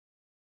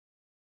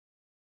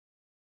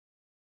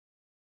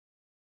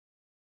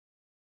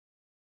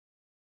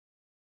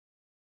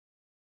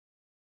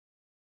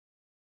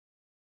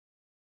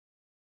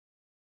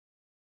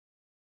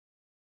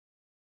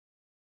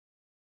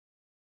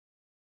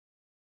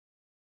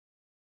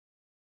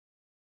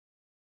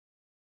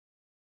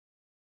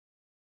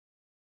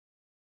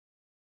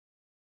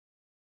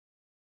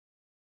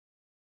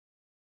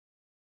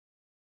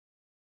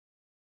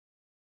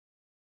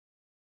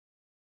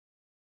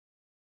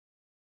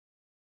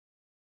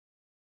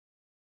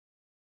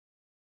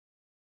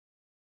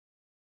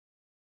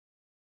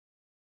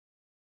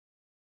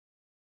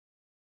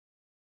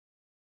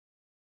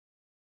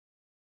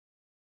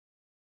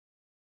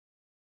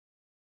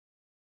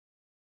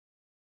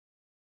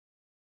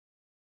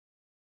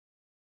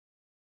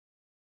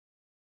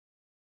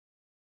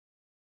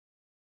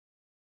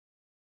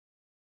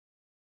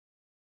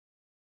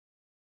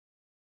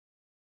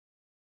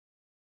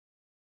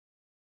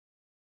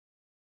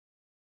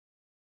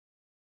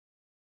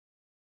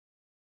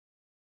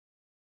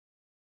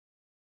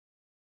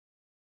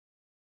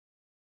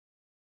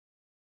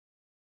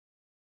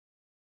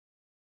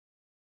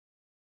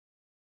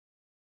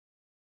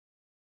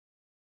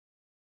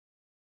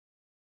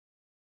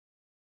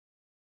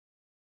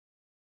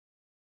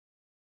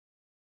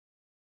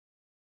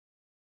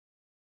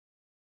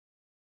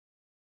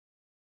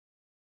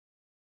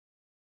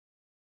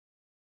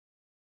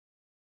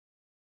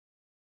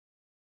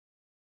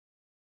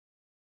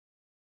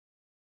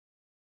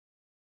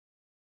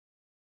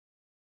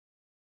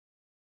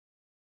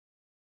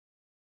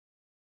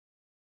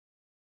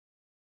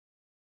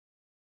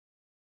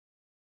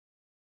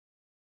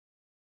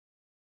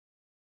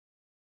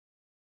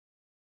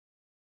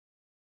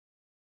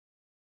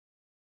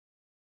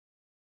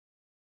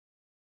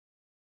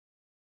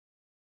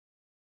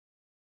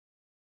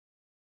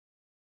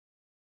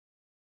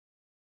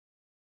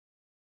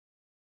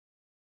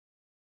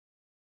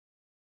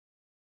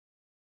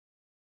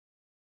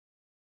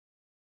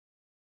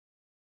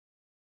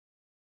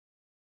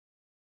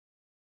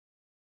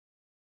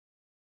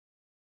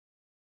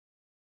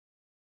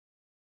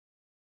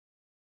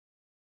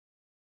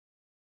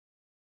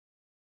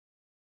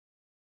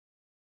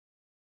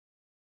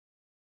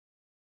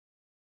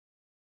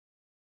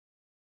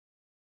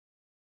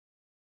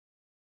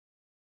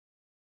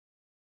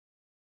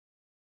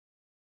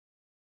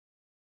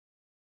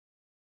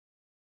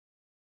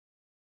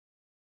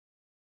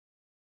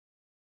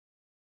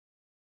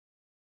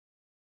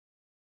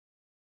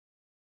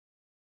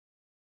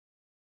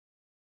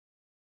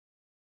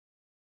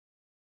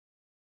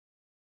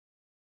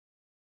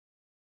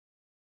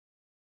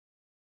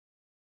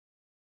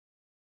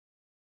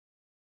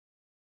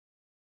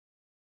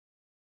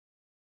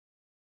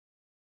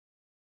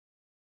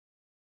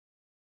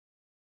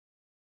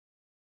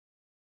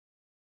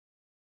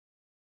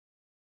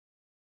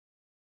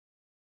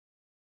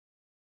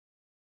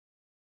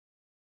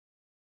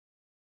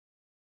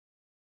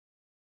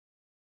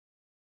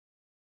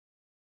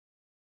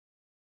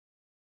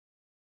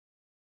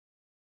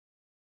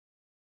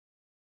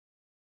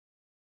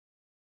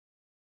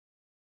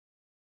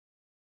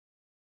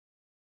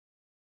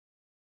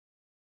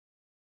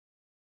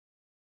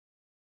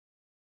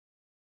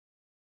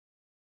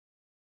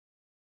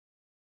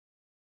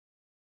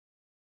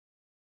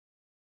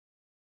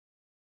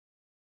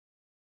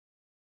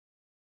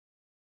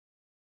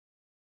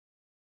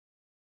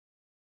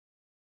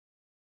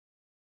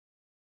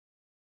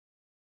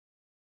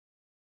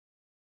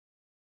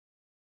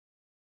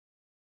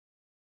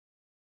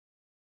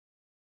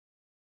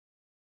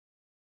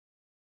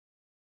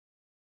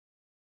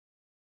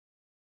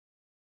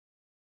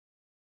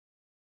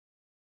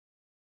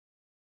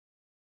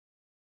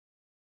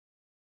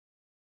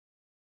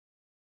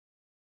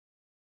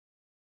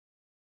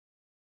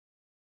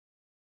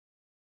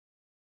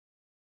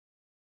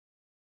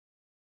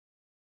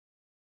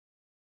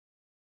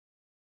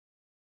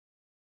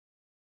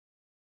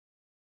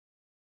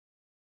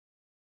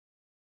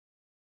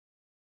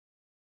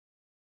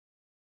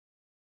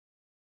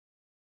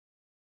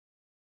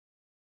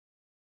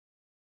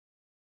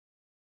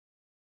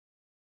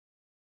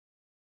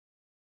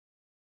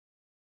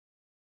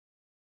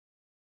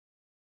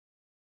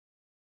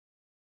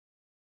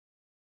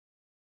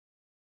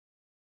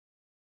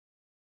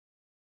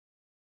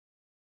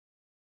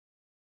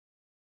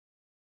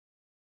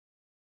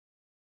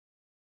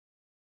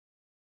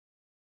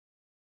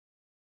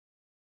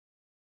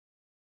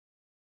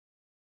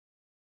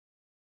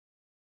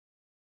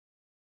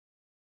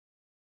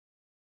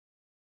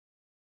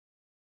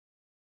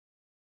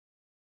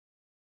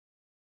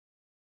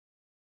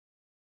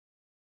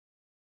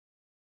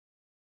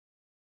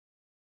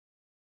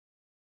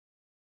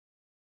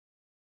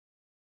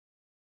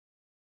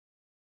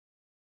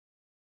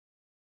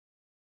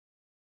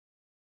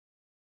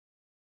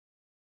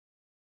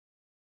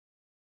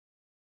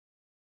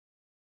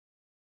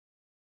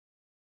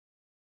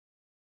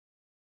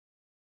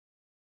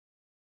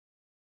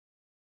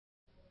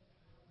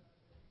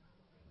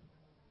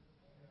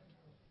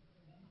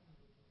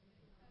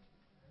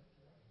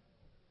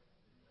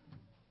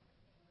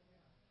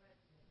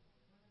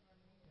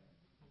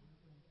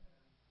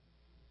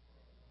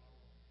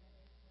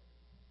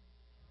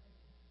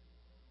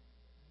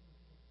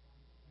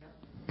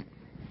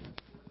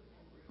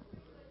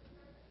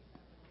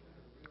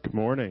Good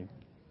morning.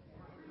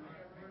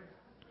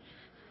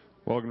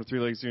 Welcome to Three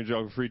Legs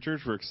Evangelical Free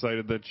Church. We're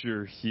excited that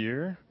you're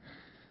here.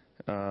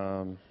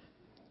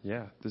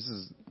 This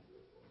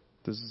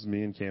is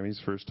me and Cammie's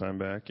first time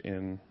back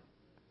in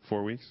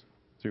 4 weeks,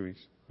 3 weeks,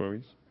 4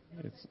 weeks.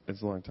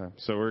 It's a long time,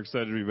 so we're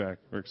excited to be back.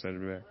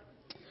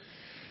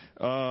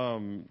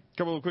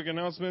 Couple of quick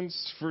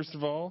announcements. First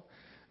of all,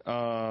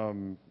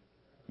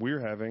 we're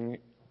having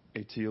a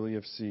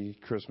TLEFC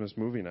Christmas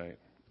movie night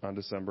on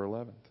December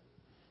 11th.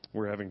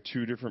 We're having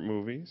 2 different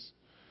movies,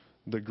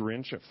 The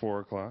Grinch at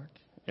 4 o'clock,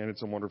 and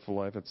It's a Wonderful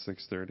Life at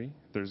 6:30.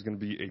 There's going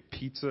to be a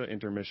pizza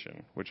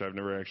intermission, which I've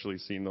never actually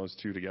seen those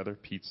two together,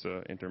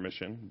 pizza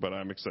intermission, but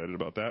I'm excited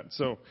about that.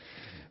 So,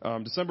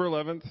 December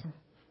 11th,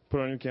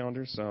 put it on your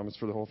calendars. It's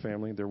for the whole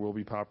family. There will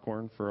be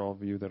popcorn for all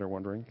of you that are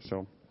wondering.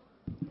 So,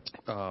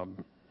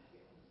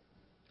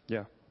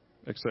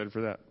 excited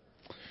for that.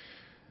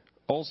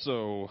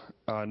 Also,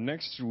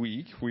 next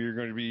week, we are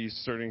going to be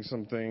starting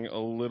something a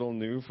little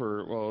new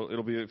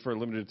it'll be for a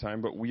limited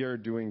time, but we are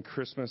doing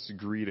Christmas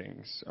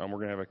greetings. We're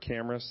going to have a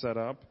camera set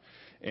up,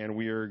 and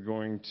we are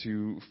going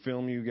to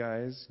film you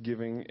guys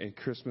giving a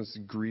Christmas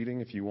greeting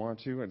if you want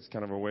to. It's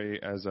kind of a way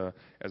as a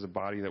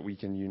body that we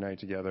can unite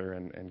together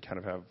and kind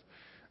of have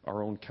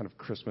our own kind of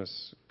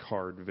Christmas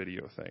card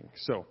video thing.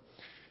 So,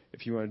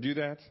 if you want to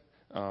do that,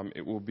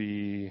 we'll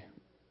be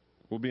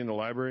in the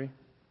library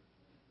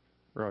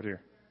or out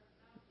here.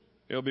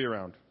 It'll be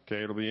around,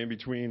 okay? It'll be in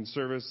between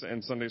service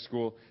and Sunday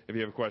school. If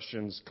you have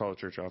questions, call the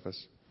church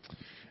office.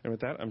 And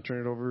with that, I'm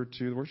turning it over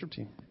to the worship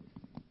team.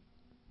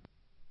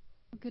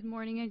 Good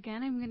morning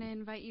again. I'm going to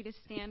invite you to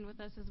stand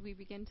with us as we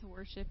begin to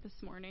worship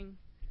this morning.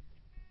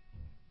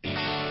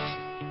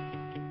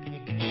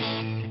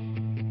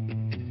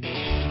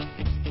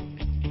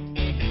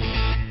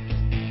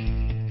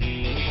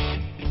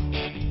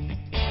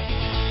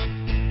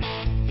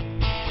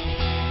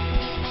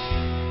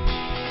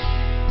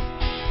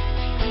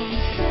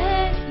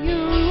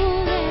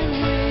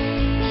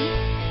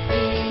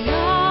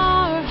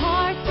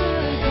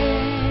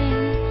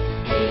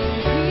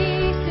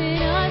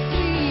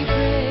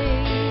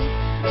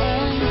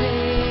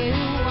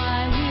 Unveil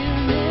why we're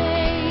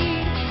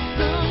made.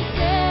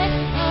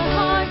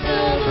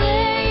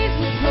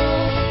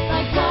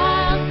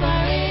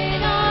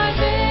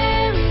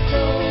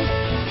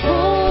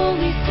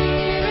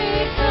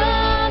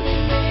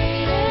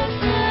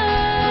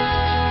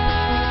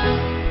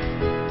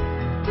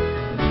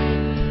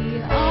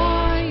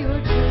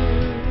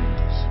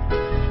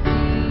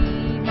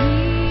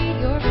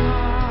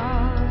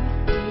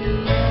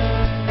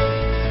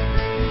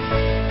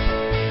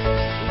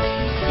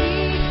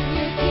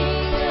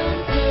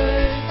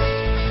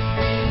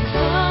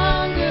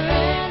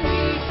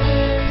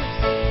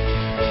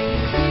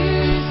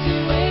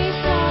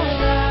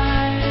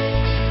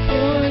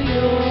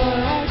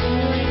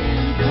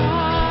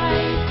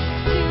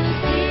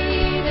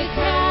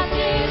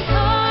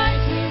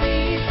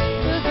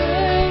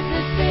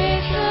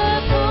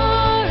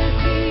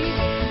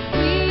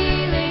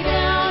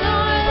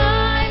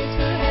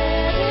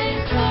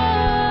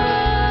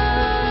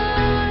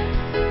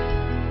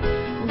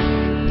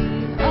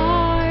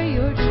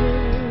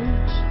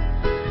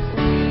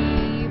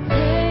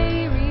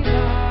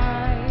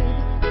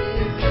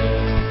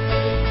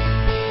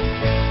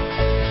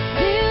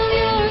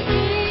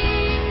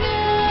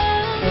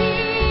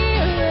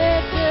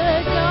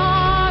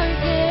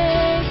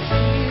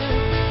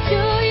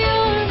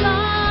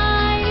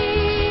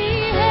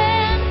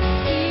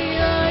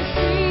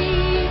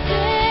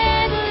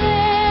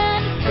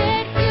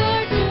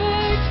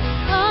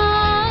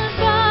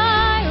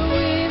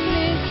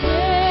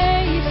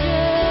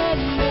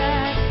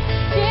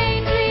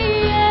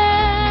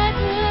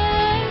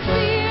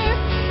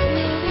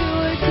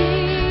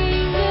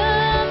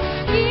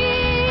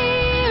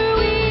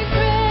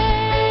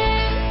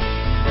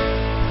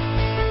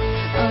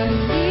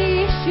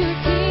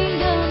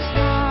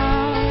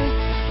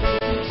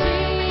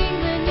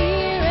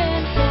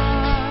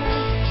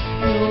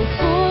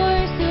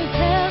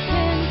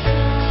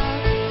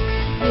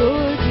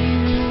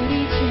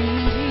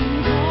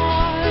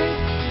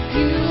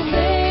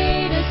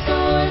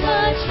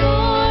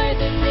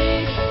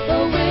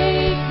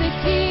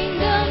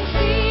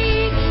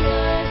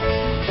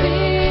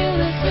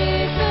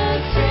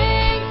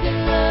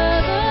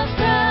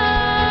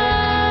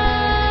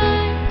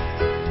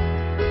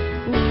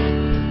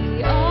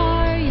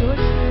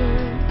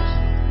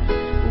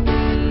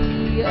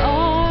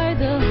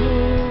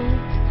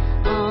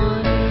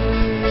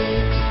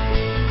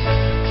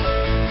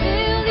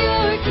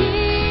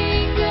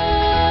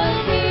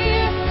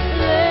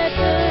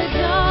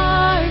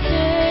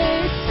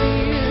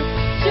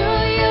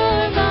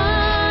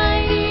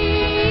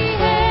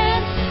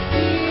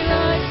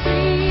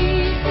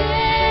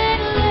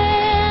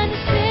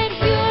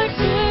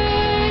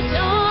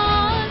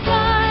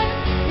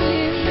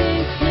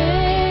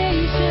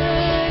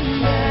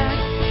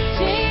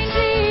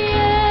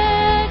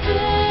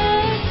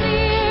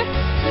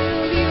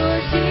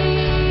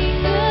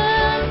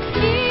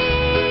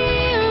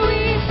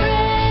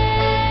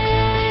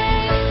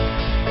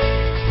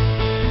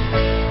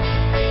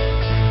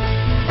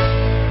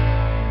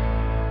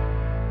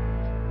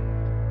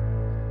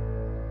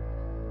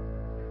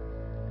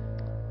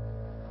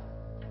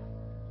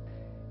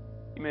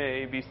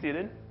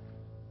 seated.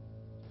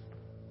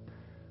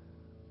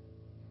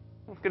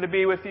 It's good to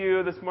be with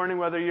you this morning,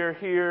 whether you're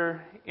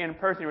here in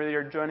person or whether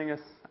you're joining us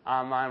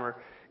online. We're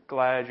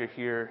glad you're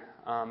here,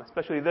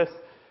 especially this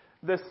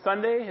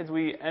Sunday as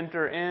we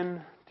enter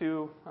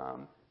into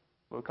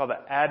what we call the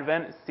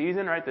Advent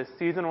season, right? This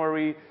season where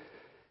we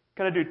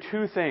kind of do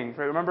two things,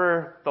 right?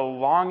 Remember the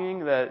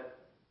longing that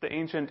the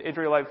ancient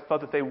Israelites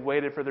felt that they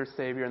waited for their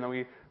Savior, and then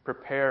we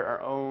prepare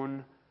our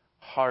own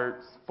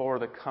hearts for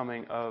the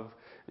coming of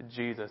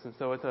Jesus. And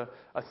so it's a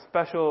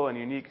special and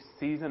unique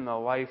season in the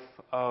life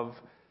of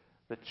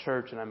the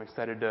church, and I'm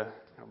excited to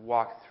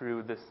walk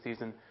through this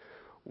season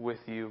with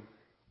you.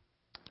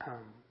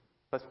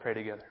 Let's pray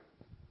together.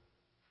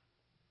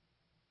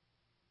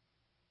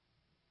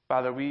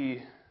 Father,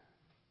 we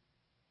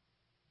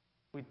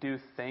do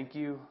thank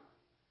you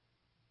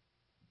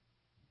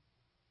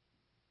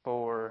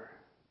for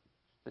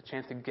the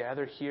chance to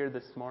gather here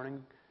this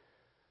morning,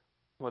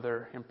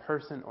 whether in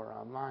person or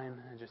online,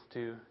 and just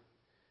to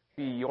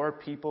be your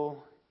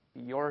people,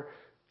 your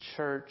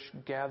church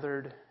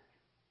gathered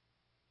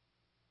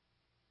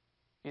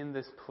in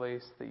this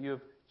place that you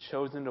have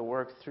chosen to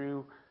work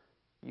through,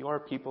 your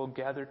people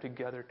gathered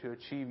together to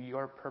achieve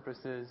your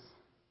purposes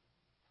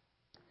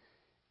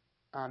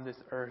on this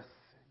earth.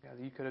 God,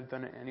 you could have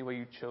done it any way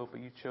you chose, but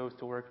you chose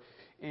to work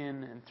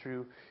in and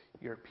through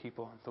your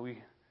people. And so we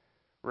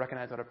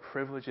recognize what a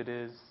privilege it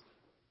is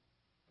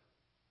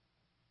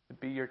to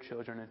be your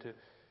children and to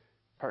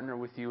partner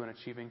with you in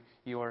achieving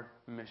your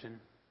mission.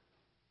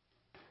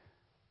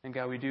 And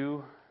God, we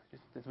do,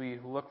 just as we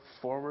look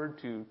forward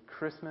to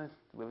Christmas,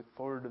 we look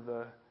forward to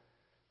the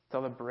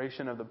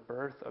celebration of the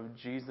birth of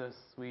Jesus,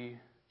 we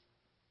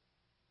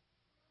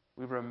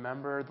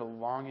remember the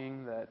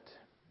longing that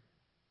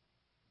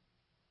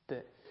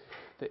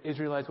the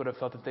Israelites would have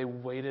felt if they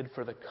waited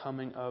for the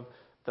coming of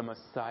the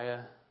Messiah.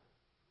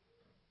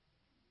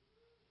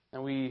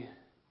 And we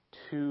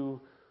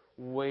too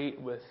wait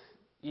with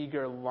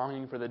eager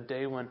longing for the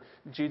day when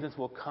Jesus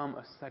will come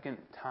a second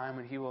time,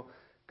 when he will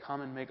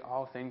come and make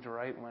all things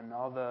right, when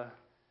all the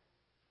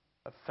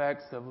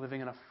effects of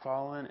living in a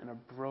fallen and a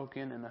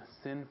broken and a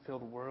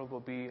sin-filled world will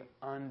be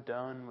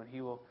undone, when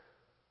he will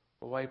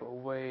wipe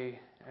away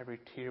every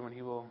tear, when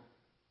he will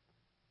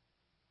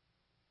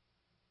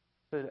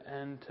put an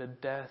end to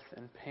death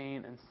and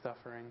pain and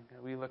suffering.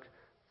 And we look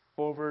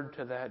forward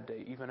to that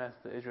day, even as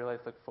the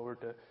Israelites look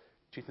forward to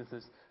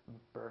Jesus'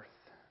 birth.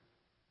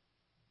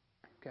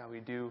 God, we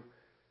do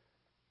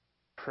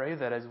pray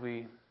that as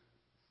we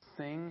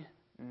sing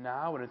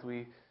now and as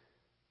we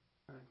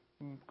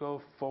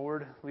go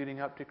forward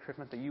leading up to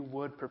Christmas, that you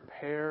would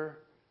prepare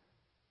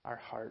our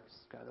hearts,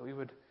 God, that we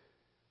would,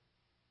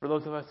 for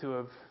those of us who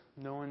have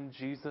known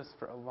Jesus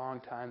for a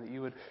long time, that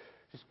you would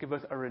just give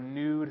us a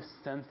renewed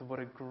sense of what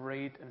a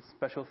great and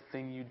special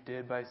thing you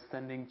did by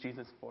sending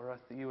Jesus for us,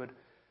 that you would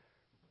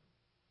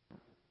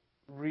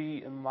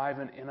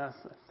re-enliven in us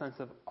a sense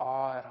of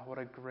awe at what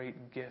a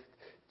great gift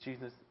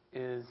Jesus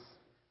is.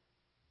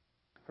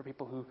 For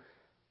people who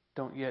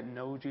don't yet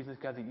know Jesus,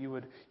 God, that you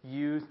would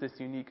use this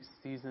unique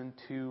season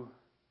to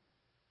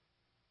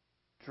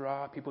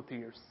draw people to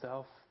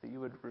yourself, that you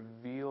would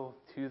reveal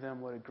to them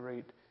what a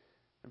great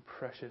and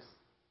precious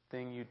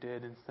thing you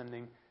did in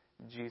sending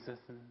Jesus,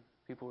 and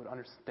people would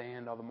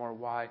understand all the more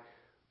why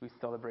we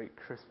celebrate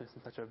Christmas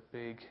in such a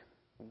big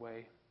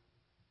way.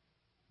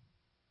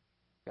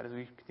 God, as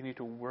we continue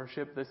to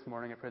worship this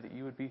morning, I pray that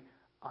you would be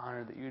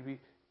honored, that you would be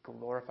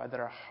glorified, that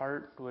our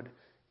heart would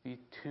be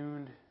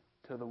tuned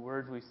to the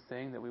words we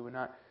sing, that we would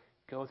not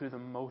go through the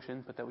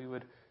motions, but that we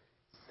would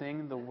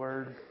sing the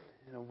word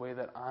in a way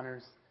that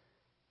honors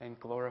and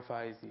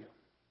glorifies you.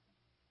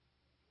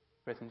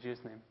 Pray in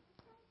Jesus' name.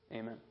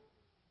 Amen.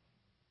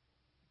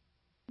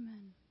 Amen.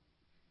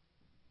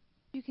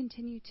 You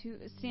continue to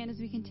stand as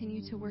we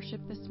continue to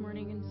worship this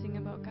morning and sing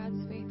about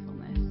God's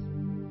faithfulness.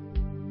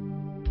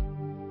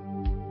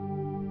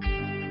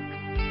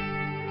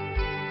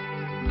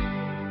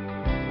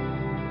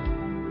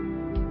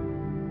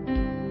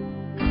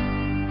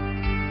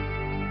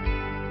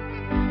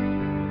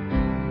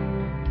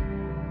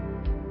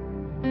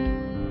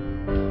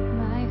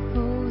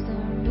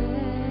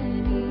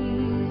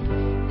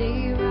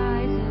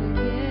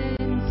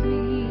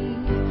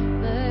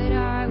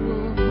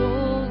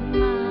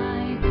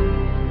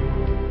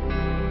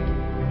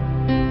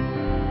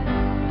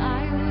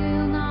 I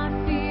will not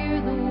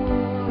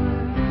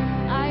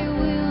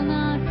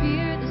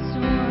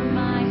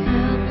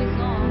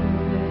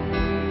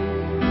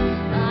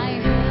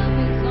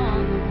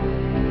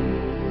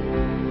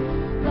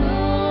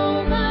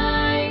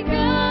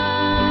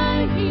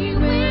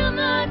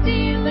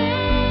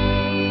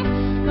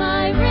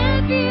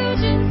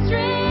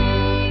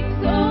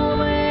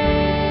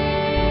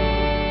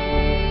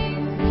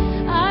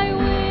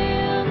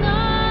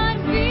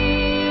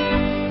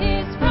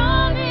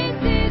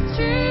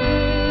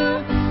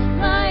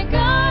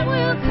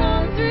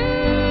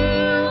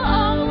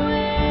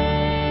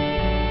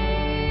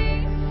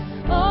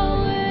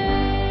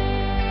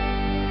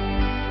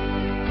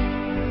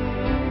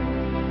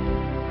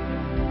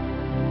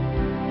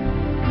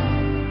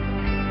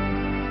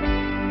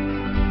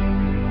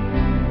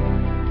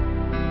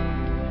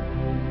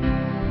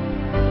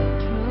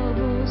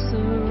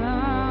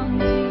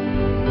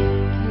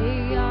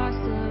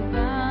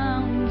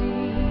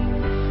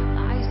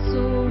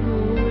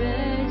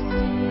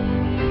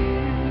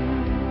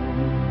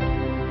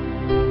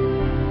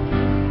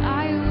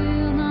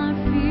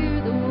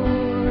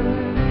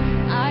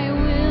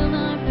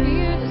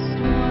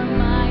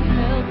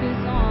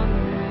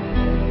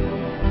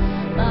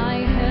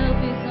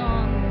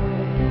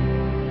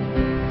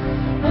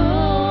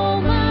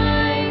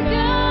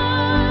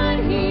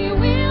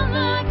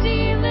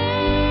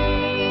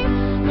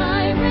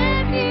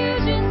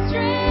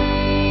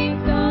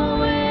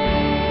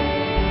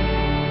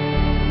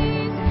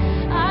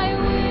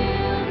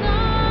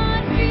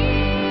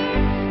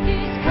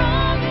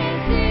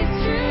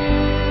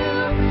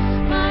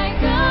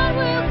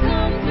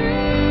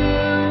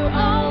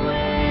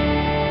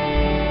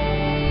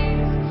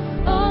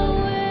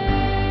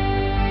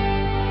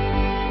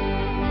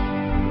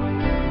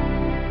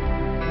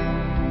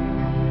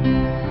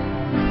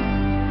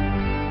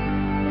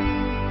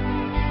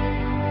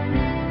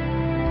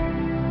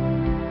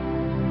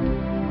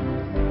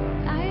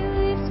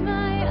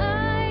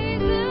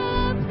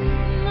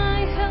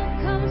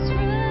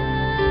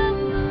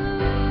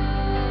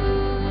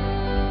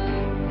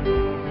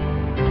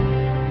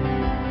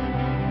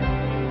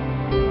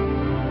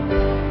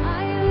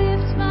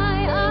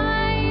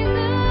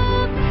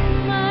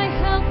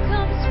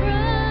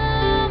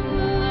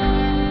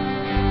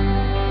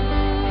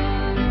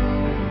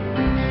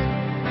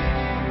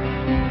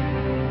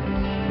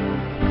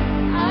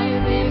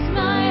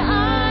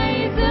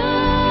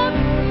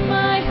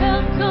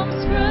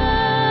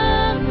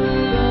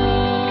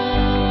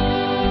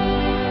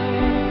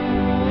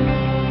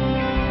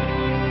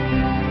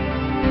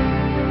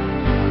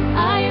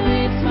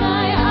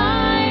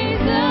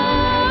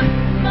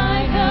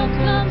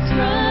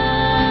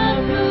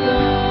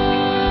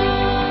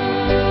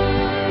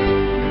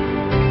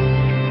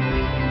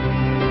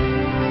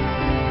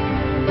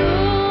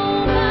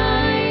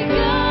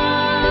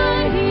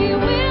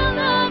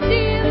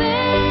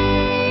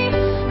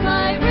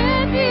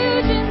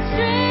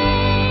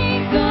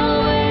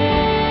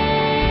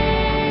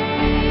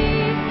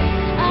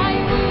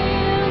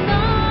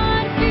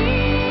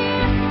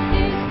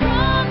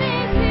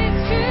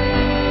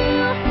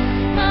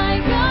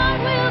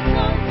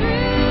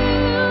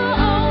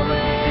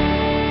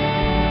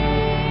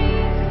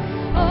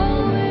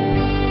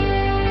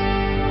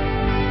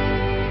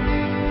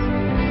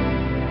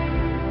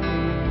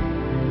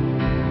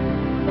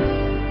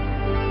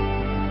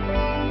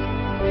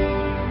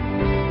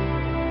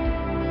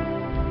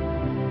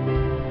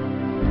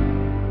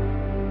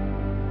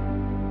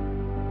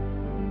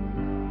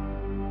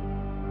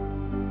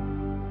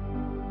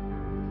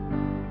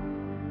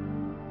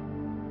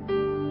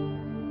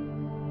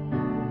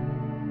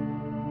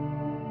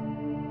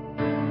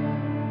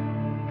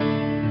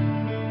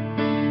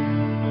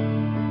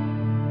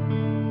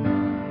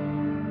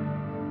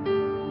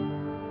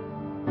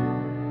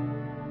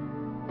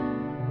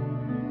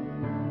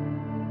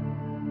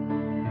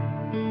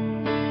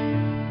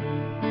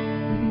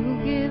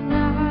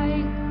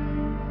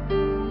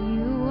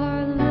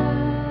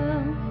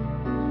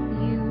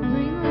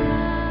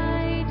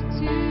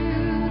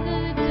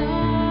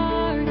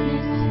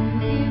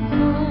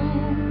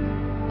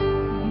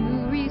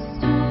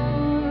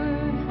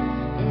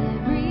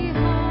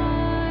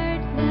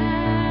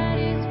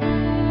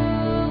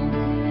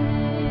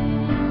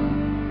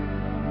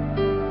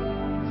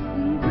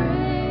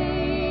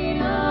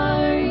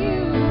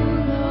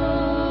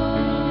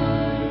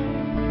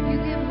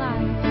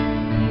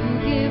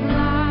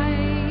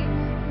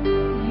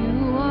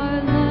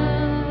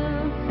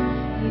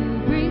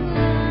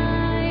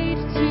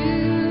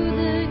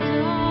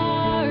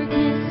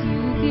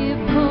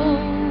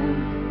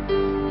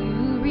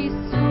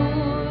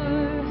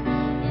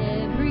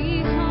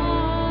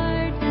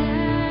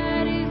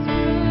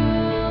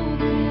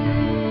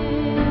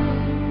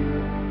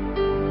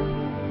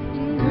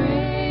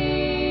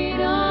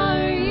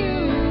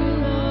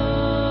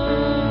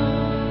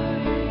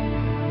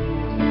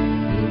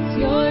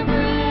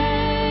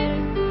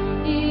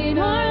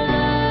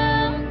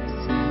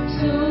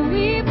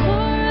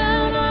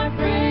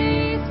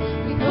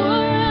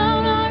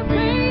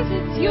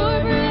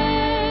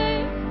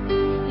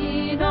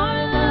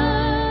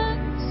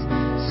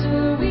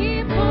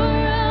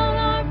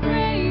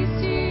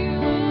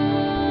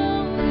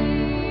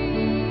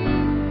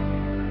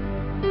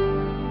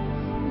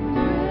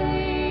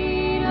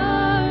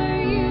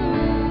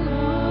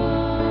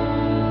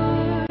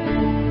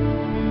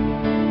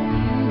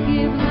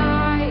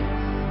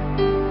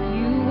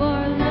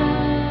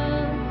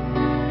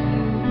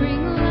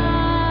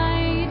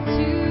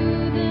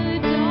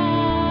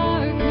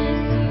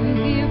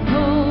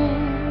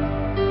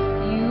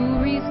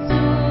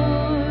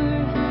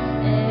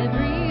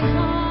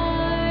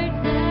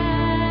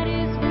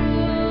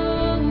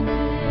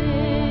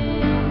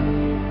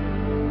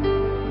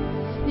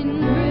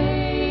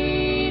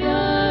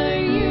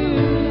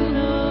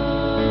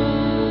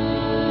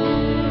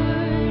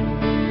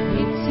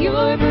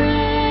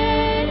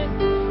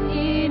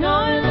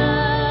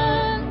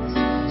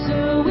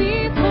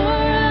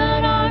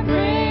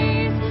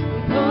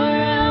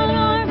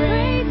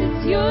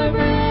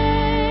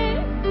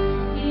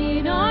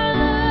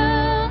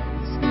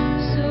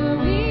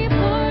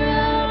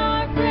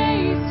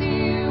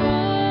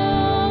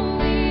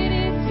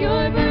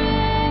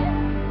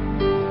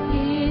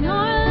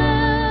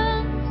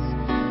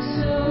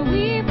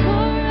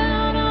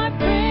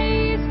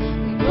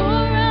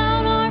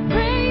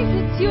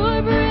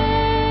Your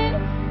breath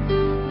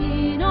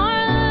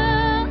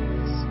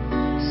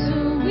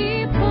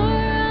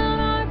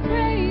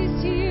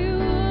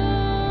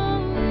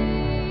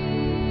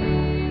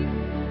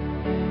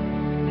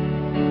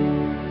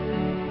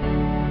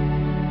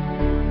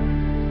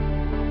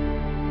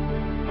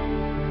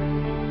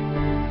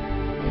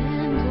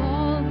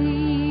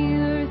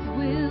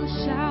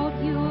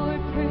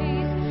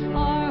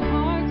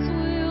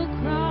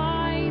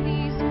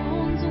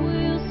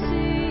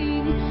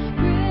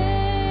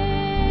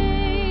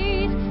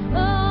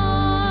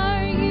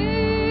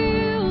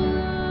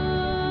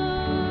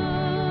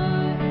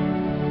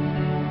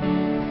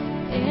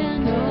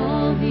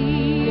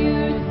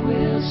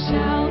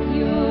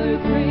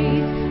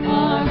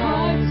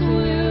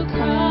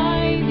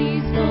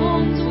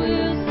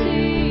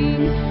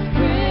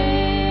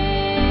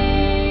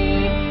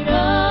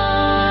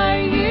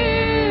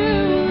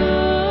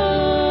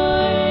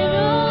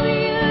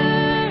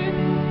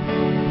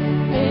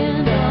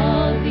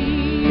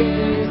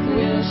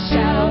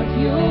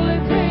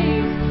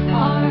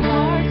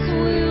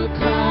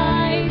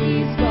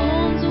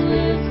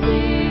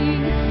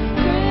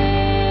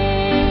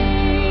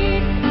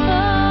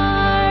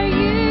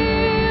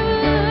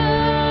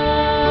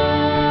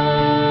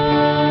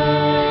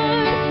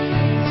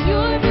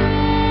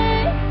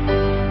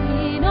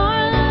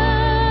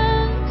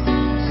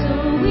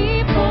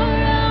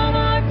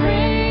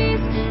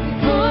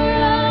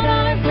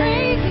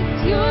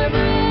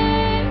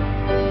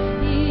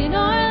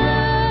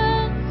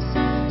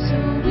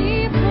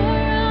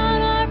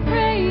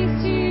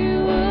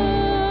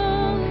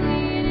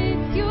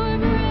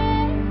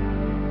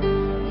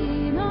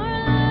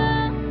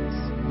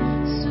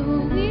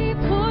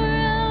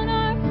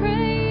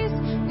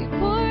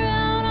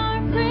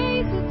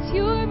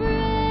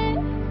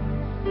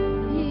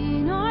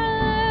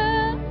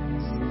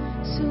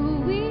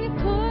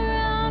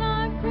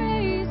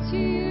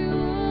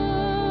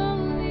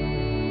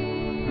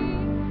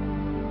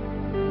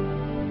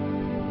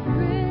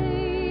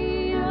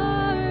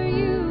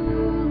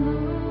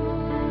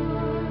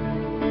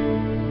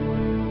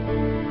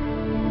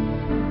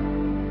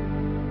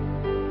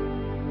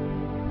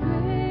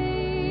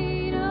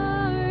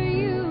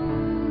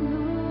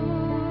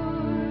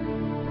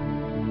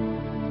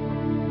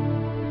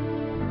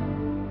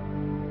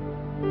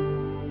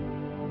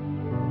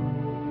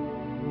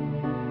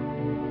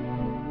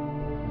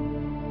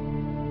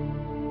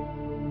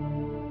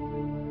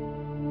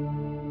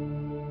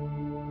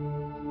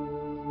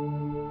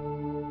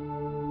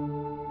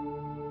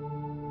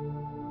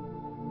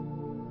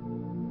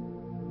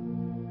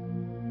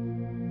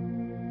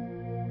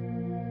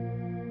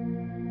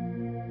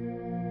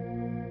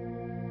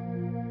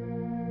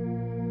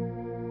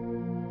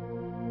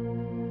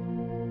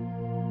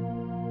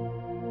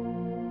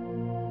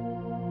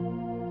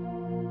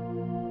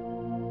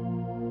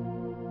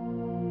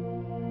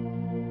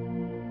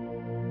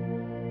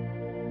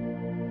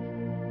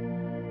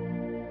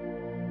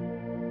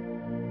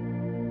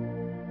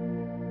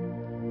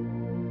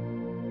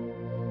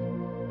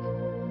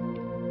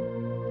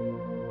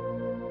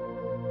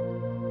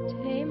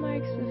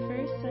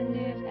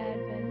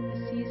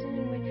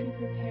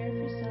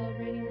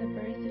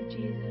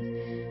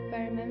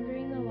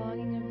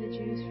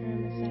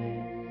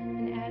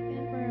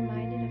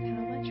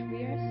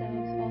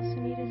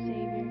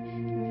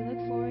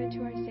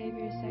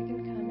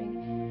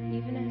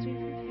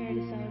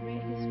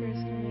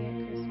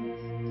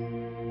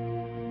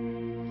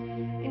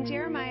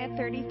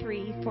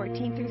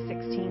 14 through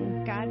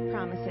 16, God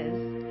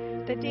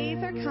promises, "The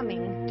days are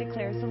coming,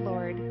 declares the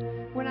Lord,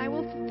 when I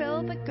will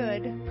fulfill the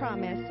good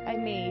promise I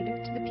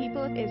made to the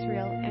people of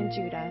Israel and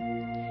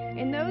Judah.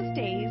 In those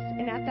days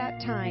and at that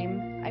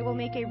time, I will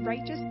make a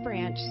righteous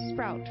branch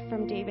sprout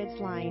from David's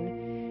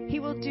line. He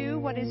will do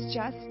what is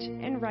just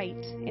and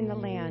right in the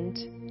land.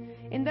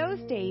 In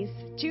those days,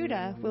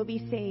 Judah will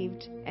be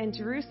saved, and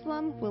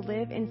Jerusalem will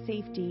live in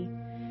safety.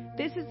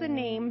 This is the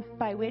name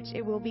by which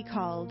it will be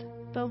called,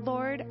 the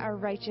Lord our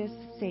righteous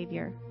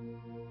Savior."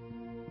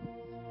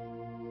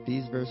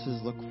 These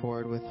verses look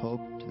forward with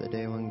hope to the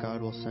day when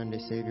God will send a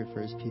Savior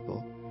for His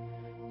people.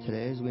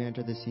 Today, as we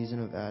enter the season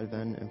of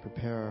Advent and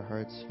prepare our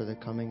hearts for the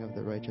coming of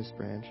the righteous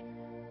branch,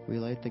 we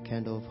light the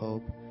candle of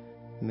hope.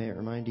 May it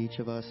remind each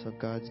of us of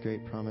God's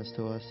great promise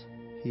to us.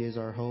 He is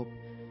our hope,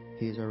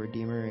 He is our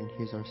Redeemer, and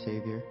He is our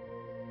Savior.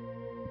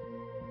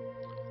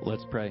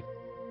 Let's pray.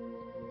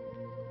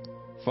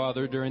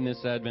 Father, during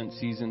this Advent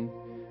season,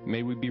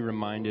 may we be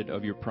reminded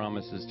of your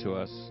promises to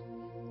us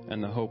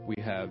and the hope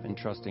we have in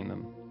trusting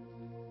them.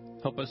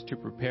 Help us to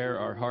prepare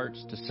our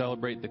hearts to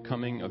celebrate the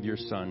coming of your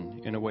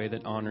Son in a way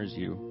that honors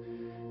you.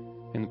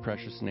 In the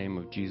precious name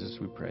of Jesus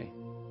we pray.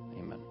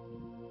 Amen.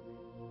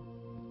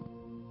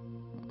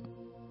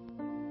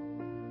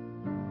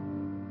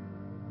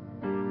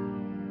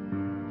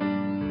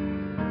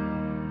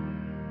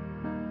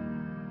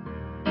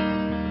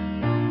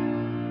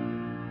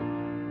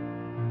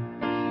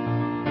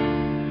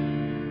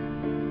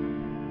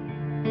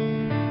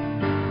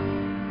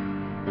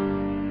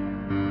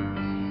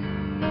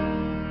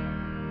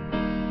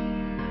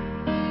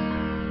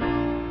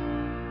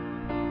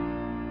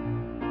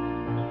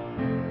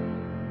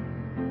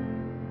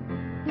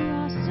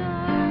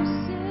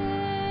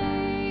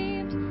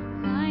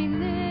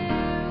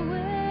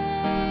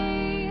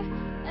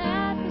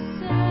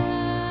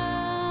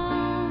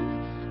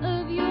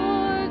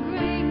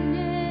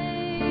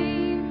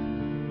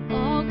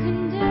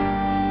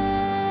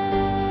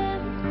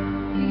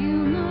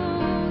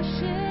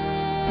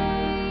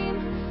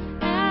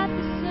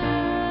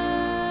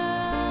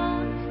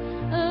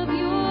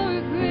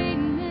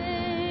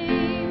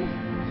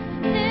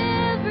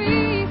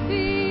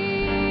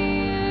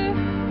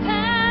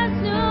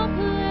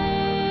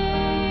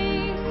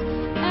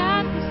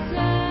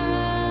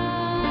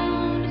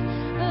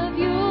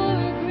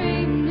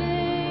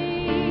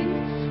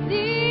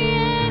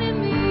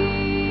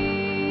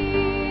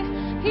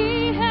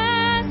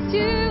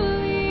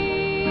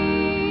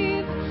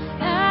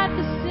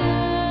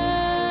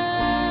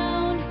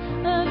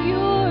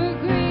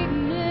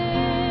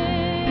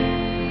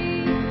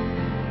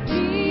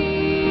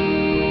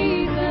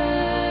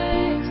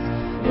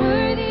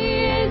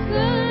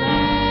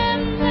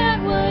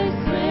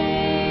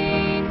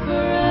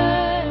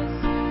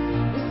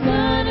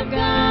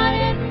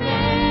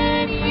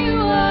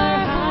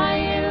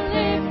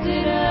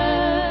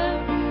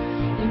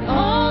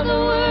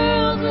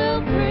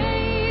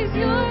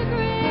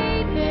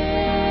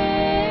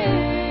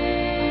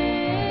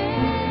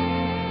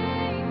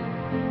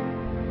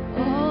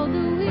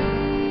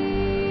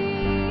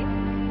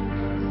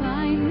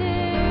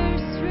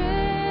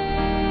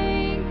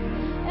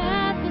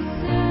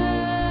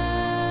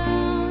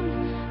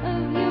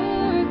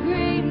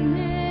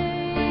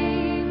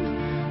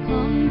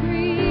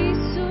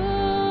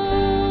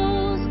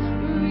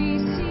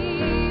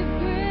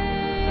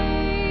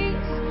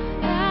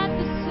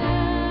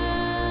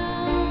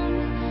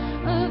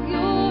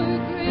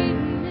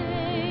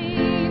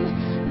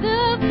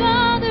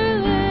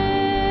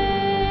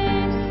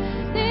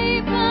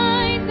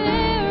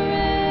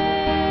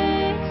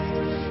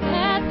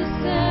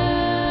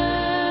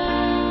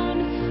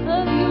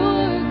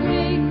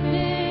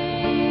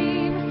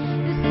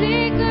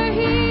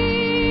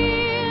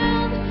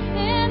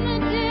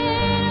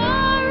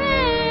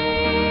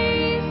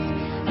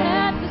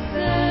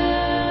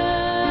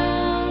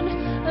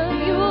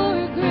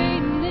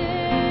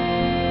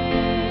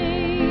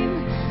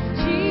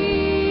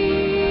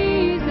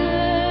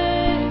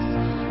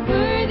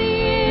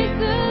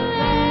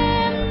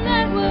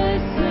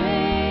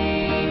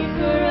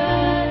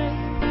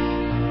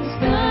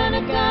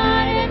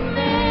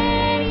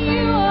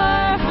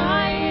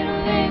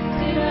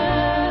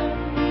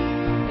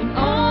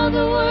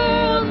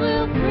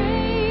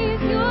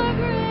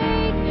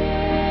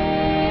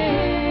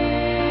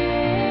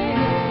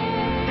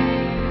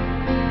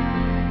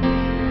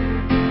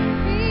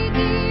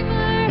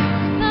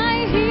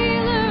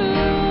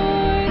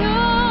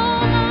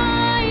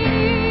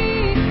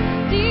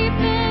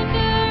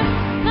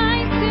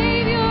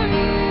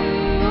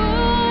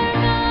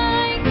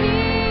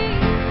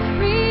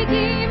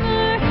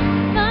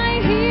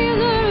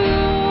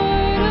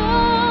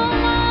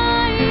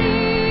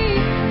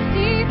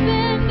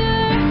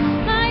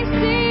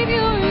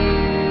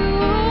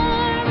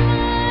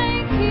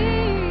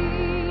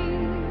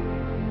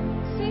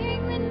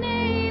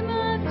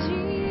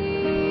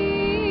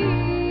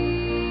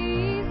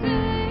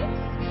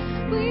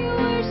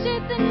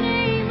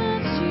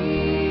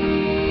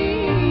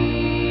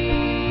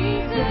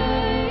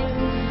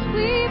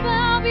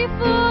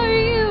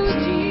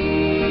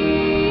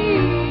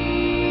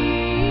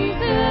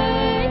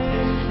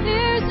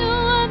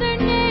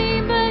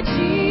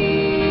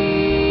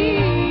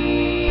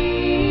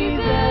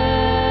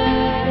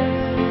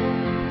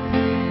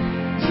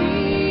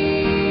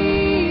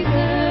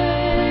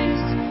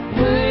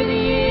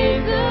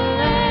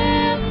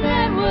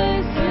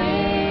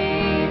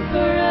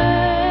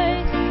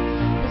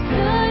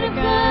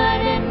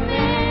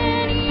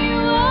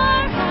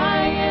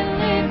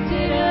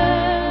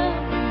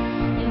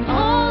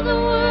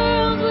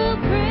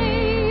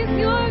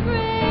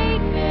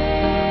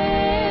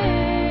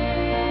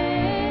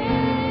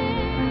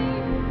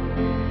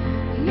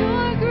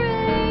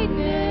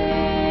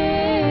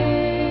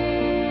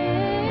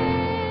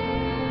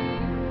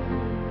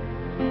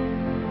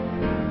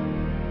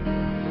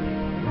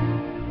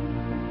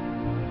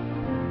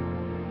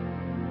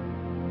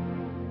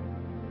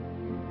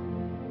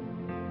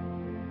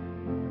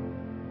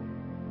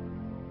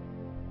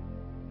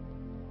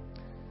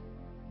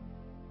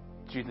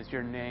 Jesus,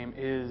 your name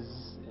is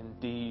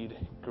indeed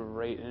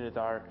great, and it is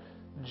our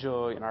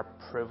joy and our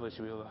privilege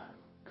to be able to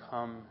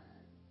come,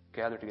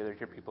 gather together,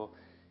 your people,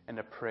 and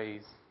to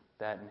praise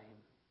that name.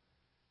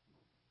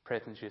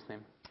 Praise in Jesus' name.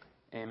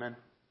 Amen.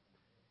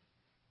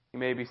 You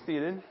may be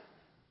seated.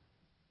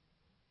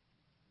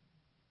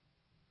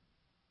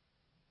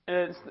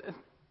 And it's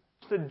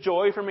a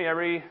joy for me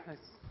every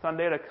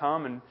Sunday to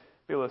come and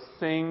be able to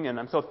sing, and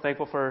I'm so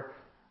thankful for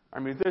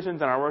our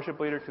musicians and our worship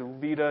leader to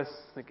lead us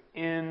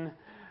in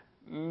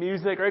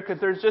music, right? Because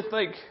there's just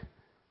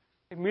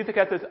music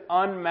has this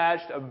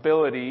unmatched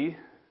ability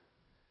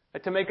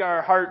to make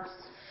our hearts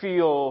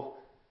feel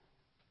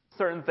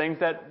certain things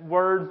that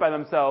words by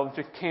themselves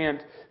just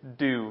can't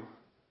do.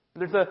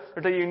 There's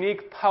a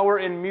unique power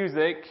in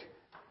music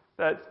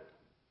that's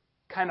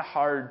kind of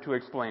hard to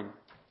explain.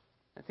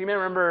 So you may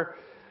remember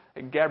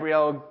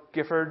Gabrielle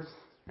Giffords.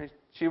 Right?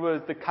 She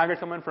was the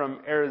congresswoman from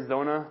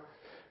Arizona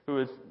who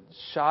was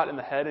shot in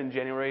the head in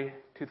January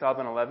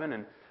 2011,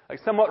 and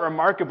somewhat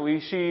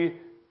remarkably, she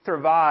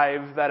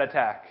survived that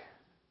attack.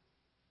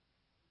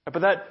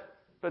 But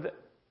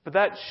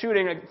that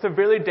shooting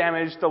severely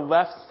damaged the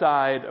left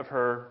side of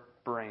her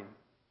brain.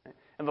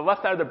 And the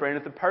left side of the brain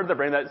is the part of the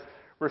brain that's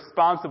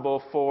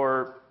responsible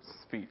for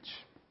speech.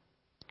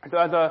 So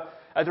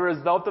as a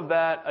result of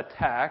that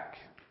attack,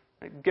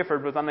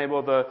 Gifford was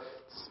unable to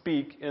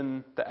speak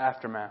in the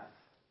aftermath.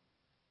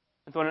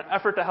 And so in an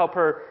effort to help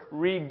her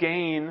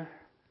regain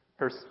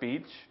her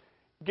speech,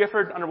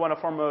 Gifford underwent a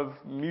form of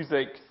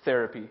music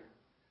therapy.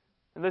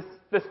 And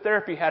this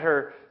therapy had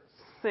her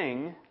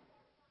sing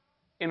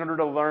in order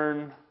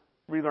to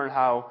relearn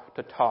how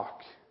to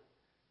talk.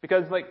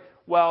 Because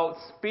while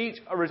speech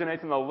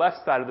originates in the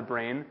left side of the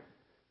brain,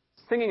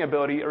 singing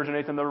ability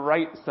originates in the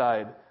right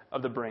side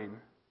of the brain.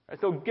 And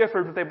so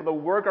Gifford was able to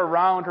work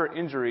around her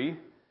injury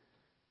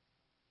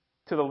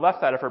to the left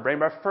side of her brain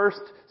by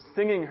first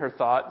singing her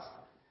thoughts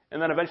and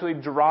then eventually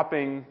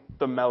dropping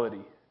the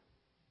melody.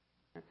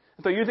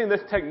 And so using this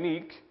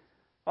technique,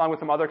 along with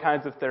some other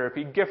kinds of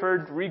therapy,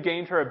 Gifford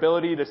regained her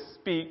ability to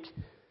speak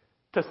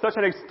to such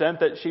an extent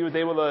that she was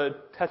able to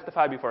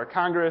testify before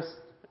Congress.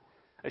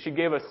 She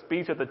gave a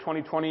speech at the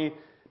 2020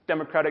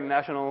 Democratic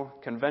National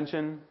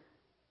Convention.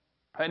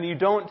 And you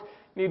don't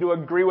need to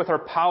agree with her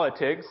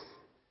politics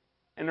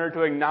in order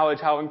to acknowledge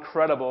how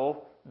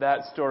incredible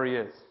that story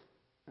is,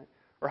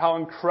 or how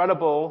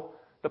incredible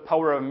the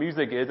power of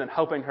music is in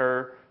helping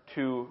her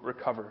to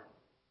recover.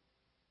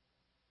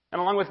 And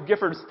along with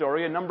Gifford's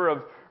story, a number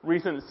of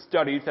recent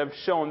studies have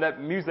shown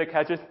that music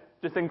has just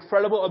this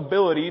incredible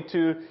ability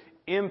to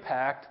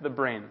impact the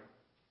brain.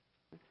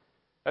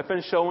 It's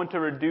been shown to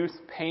reduce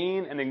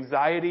pain and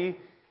anxiety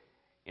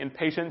in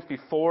patients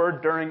before,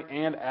 during,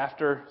 and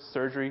after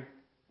surgery.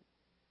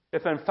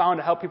 It's been found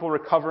to help people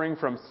recovering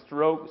from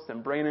strokes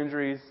and brain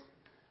injuries.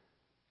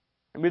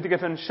 And music has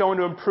been shown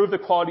to improve the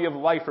quality of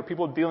life for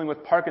people dealing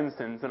with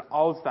Parkinson's and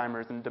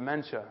Alzheimer's and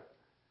dementia.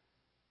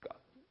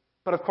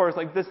 But of course,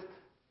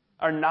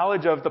 our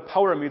knowledge of the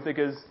power of music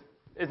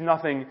is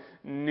nothing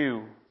new.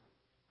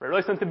 Right?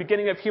 Really, since the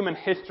beginning of human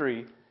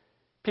history,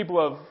 people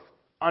have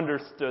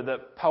understood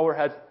that power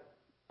has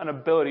an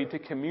ability to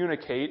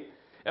communicate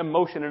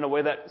emotion in a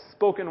way that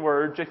spoken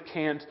word just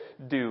can't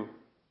do.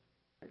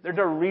 There's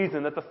a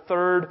reason that the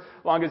third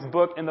longest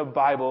book in the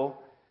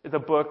Bible is a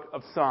book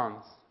of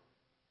songs.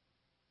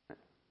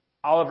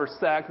 Oliver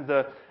Sacks is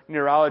a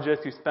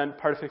neurologist who spent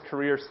part of his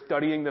career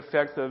studying the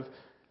effects of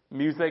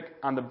music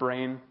on the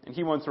brain, and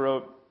he once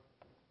wrote,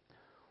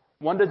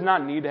 "One does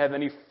not need to have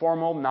any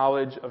formal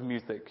knowledge of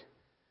music,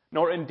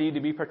 nor indeed to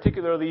be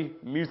particularly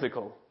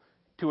musical,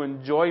 to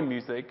enjoy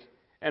music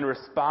and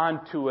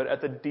respond to it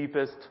at the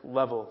deepest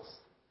levels.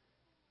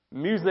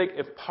 Music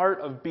is part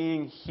of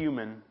being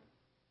human,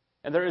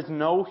 and there is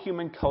no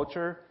human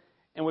culture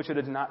in which it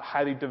is not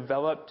highly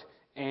developed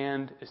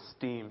and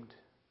esteemed."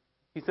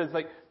 He says,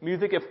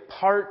 music is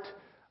part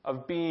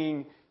of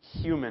being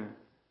human.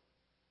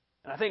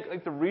 And I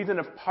think the reason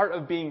of part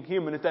of being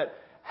human is that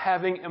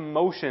having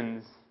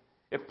emotions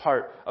is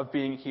part of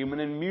being human,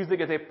 and music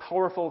is a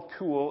powerful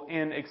tool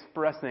in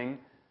expressing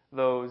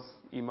those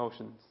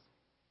emotions.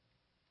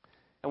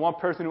 And one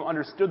person who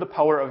understood the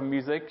power of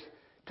music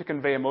to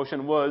convey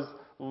emotion was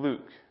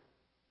Luke.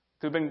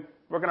 So we've been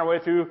working our way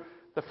through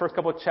the first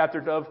couple of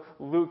chapters of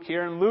Luke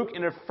here. And Luke,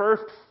 in the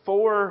first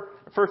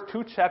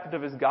two chapters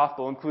of his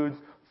gospel, includes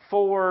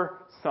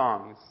 4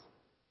 songs.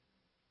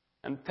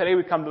 And today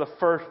we come to the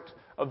first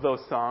of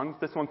those songs,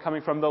 this one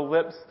coming from the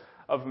lips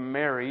of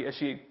Mary as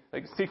she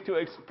seeks to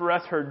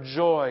express her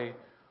joy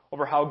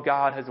over how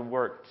God has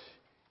worked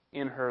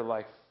in her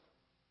life.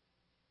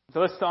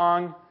 So this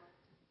song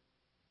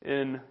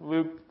in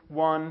Luke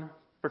 1,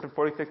 verses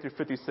 46 through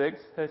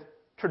 56, has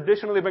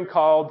traditionally been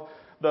called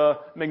the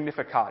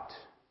Magnificat,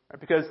 right?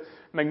 Because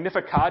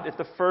Magnificat is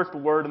the first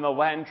word in the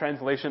Latin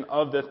translation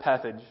of this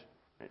passage.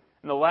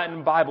 In the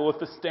Latin Bible, it's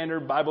the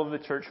standard Bible of the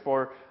church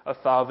for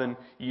 1,000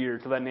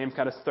 years. So that name's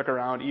kind of stuck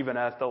around even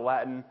as the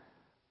Latin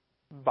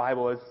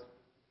Bible has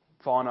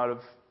fallen out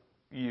of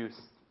use.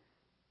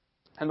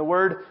 And the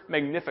word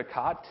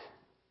Magnificat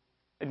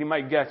as you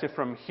might guess just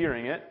from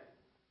hearing it,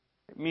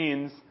 it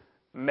means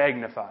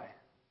magnify.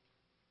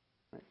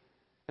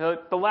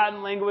 Right? The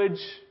Latin language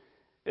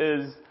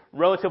is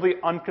relatively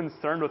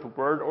unconcerned with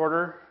word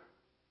order.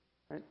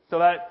 Right? So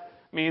that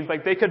means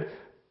like they could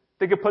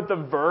put the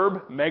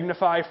verb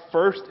magnify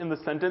first in the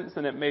sentence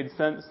and it made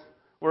sense.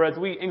 Whereas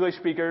we English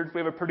speakers, we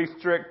have a pretty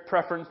strict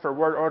preference for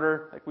word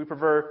order. Like we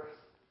prefer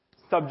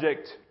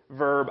subject,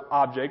 verb,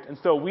 object. And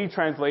so we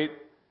translate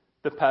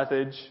the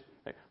passage,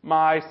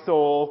 my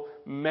soul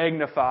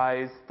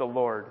magnifies the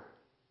Lord.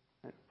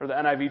 Or the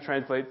NIV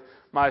translates,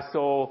 my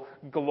soul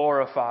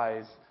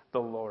glorifies the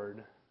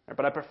Lord.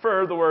 But I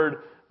prefer the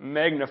word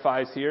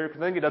magnifies here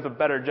because I think it does a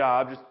better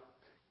job just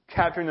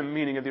capturing the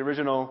meaning of the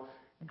original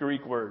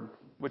Greek word,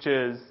 which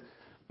is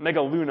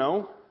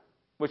megaluno,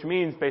 which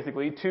means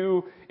basically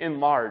to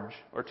enlarge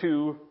or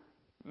to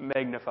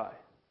magnify.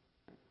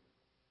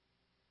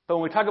 So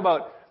when we talk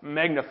about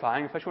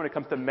magnifying, especially when it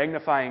comes to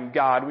magnifying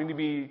God, we need to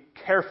be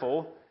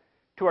careful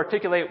to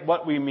articulate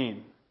what we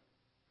mean.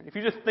 If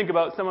you just think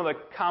about some of the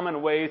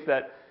common ways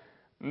that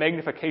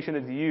magnification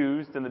is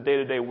used in the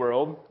day-to-day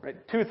world, right,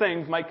 two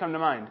things might come to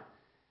mind,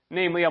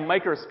 namely a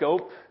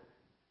microscope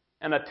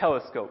and a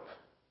telescope.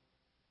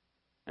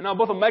 And now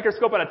both a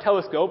microscope and a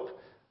telescope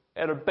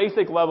at a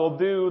basic level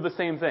do the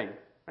same thing.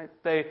 Right?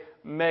 They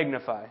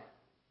magnify.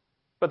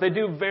 But they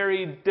do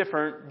very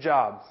different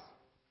jobs.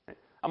 Right?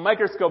 A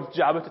microscope's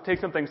job is to take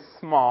something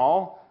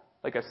small,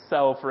 like a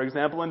cell, for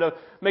example, and to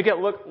make it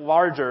look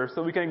larger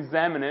so we can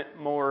examine it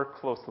more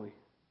closely.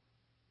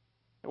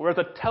 Whereas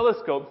a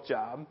telescope's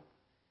job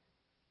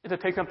is to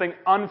take something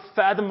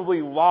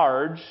unfathomably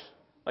large,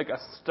 like a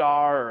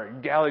star or a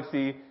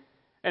galaxy,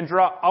 and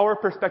draw our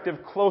perspective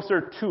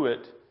closer to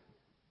it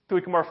so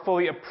we can more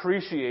fully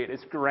appreciate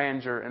its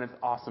grandeur and its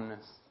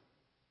awesomeness.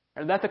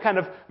 And that's the kind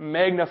of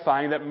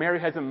magnifying that Mary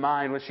has in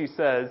mind when she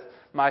says,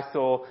 my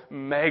soul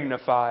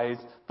magnifies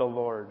the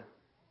Lord.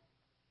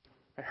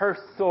 Her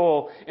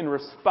soul, in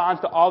response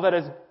to all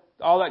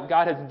that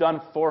God has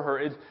done for her,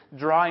 is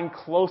drawing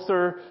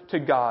closer to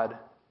God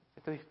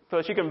so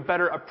that she can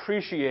better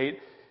appreciate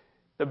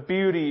the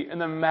beauty and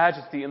the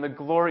majesty and the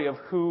glory of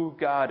who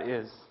God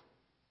is.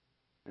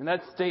 And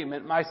that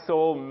statement, my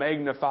soul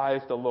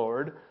magnifies the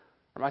Lord,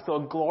 or my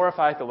soul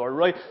glorifies the Lord,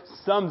 really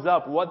sums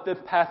up what this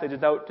passage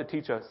is out to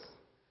teach us,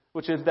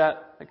 which is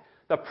that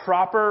the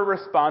proper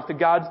response to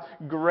God's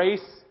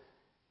grace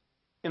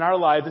in our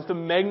lives is to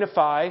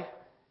magnify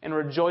and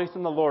rejoice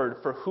in the Lord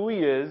for who He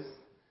is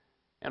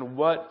and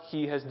what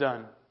He has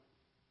done.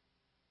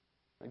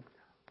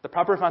 The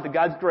proper response to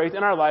God's grace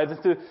in our lives is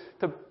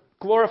to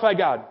glorify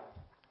God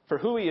for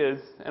who He is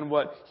and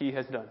what He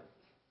has done.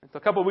 And so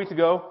a couple of weeks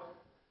ago,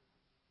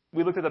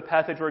 we looked at the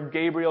passage where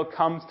Gabriel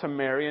comes to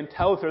Mary and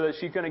tells her that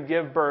she's going to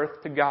give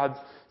birth to God's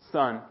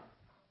Son.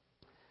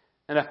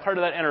 And as part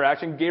of that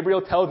interaction,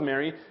 Gabriel tells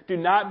Mary, do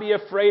not be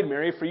afraid,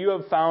 Mary, for you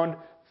have found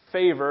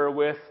favor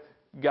with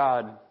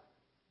God.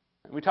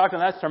 And we talked in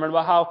that sermon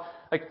about how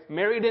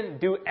Mary didn't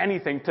do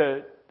anything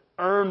to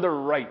earn the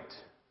right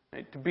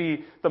to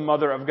be the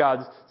mother of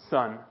God's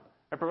Son.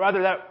 But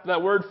rather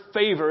that word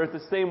favor is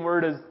the same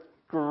word as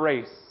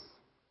grace.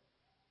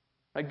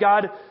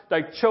 God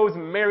chose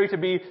Mary to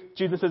be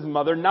Jesus'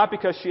 mother, not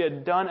because she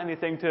had done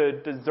anything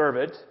to deserve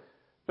it,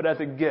 but as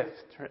a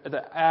gift, as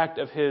an act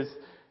of His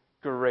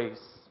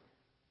grace.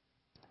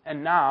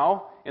 And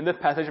now, in this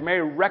passage,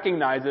 Mary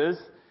recognizes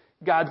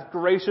God's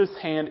gracious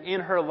hand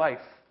in her life.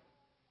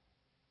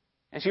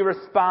 And she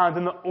responds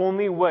in the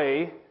only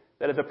way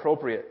that is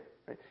appropriate.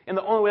 In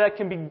the only way that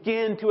can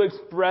begin to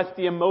express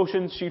the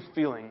emotions she's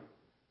feeling.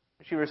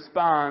 She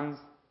responds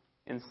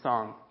in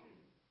song.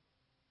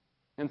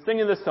 In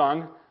singing this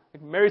song,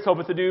 Mary's hope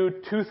is to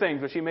do two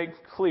things, which she makes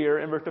clear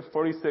in verses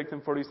 46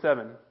 and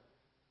 47.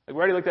 We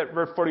already looked at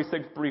verse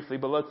 46 briefly,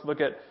 but let's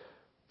look at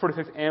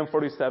 46 and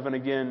 47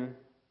 again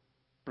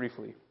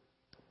briefly.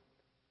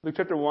 Luke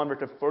chapter 1,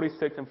 verses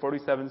 46 and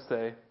 47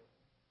 say,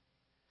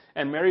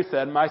 and Mary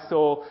said, my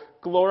soul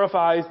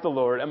glorifies the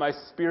Lord, and my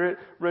spirit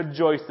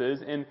rejoices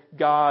in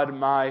God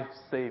my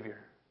Savior.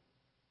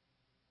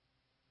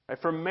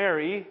 For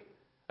Mary,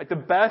 the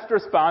best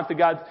response to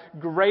God's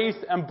grace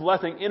and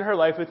blessing in her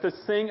life is to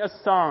sing a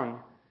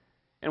song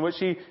in which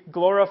she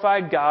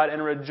glorified God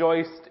and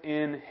rejoiced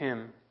in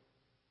Him.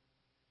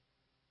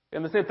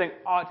 And the same thing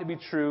ought to be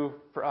true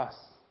for us.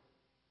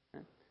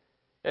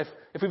 If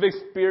we've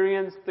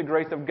experienced the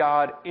grace of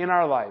God in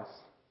our lives,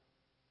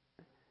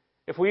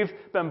 if we've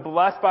been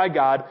blessed by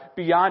God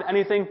beyond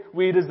anything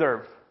we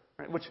deserve,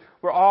 which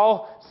we're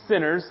all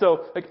sinners,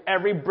 so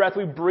every breath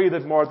we breathe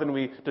is more than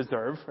we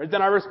deserve,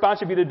 then our response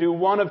should be to do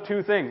one of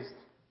two things.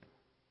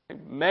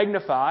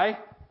 Magnify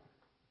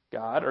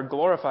God or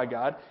glorify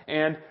God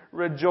and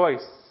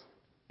rejoice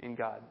in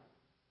God.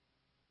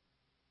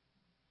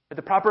 But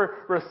the proper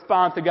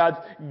response to God's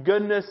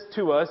goodness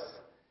to us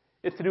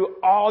is to do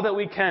all that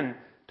we can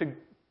to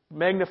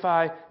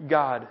magnify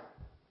God,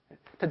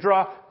 to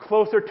draw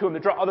closer to Him, to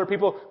draw other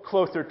people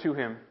closer to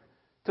Him,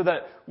 so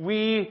that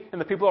we and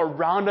the people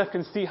around us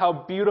can see how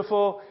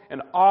beautiful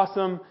and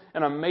awesome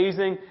and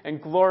amazing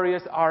and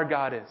glorious our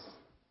God is.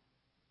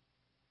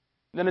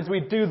 Then as we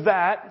do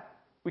that,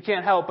 we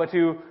can't help but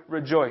to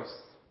rejoice.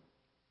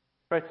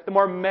 Right? The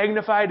more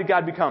magnified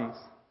God becomes,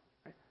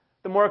 right?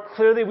 The more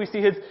clearly we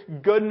see His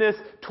goodness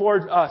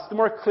towards us, the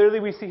more clearly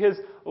we see His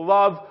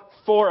love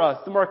for us,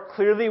 the more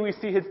clearly we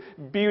see His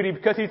beauty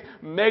because He's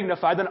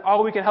magnified, then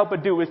all we can help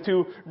but do is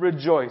to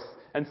rejoice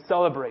and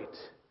celebrate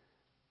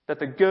that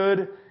the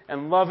good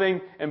and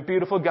loving and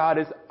beautiful God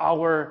is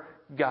our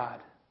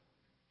God.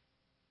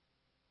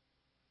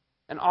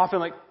 And often,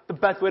 like, the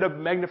best way to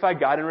magnify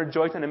God and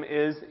rejoice in Him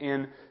is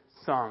in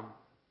song.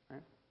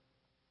 Right?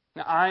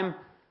 Now,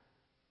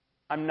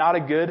 I'm not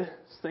a good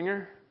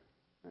singer.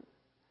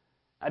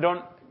 I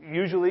don't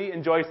usually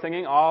enjoy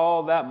singing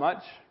all that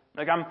much.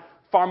 Like, I'm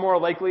far more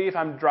likely, if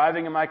I'm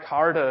driving in my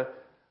car, to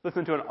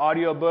listen to an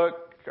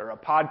audiobook or a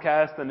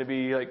podcast than to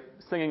be, like,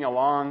 singing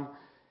along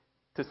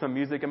to some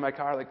music in my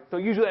car. Like, so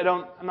usually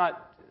I'm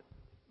not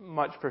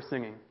much for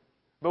singing.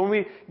 But when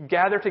we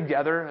gather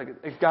together,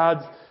 like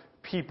God's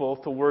people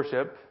to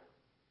worship,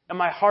 and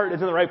my heart is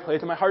in the right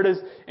place, and my heart is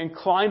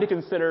inclined to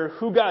consider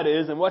who God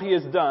is and what He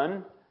has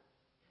done,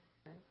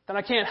 then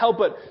I can't help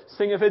but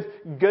sing of His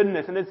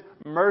goodness and His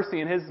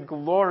mercy and His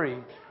glory.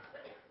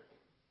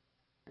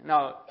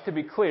 Now, to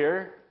be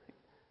clear,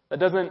 that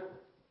doesn't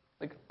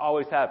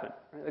always happen.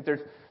 Right? There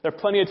are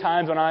plenty of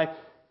times when I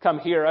come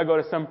here, I go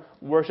to some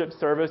worship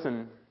service,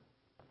 and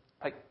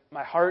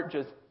my heart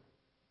just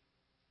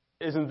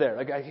isn't there.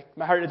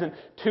 My heart isn't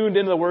tuned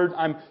into the words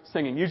I'm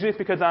singing. Usually it's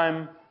because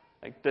I'm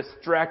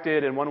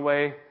distracted in one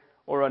way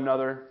or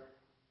another.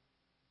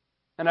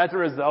 And as a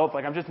result,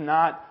 I'm just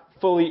not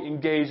fully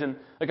engaged, and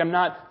I'm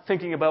not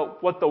thinking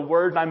about what the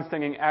words I'm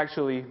singing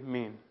actually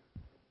mean.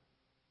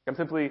 I'm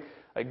simply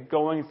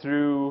going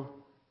through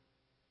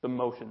the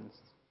motions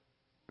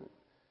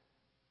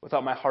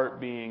without my heart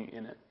being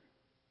in it.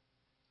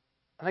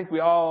 I think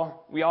we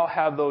all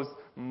have those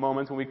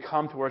moments when we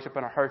come to worship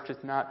and our heart's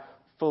just not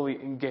fully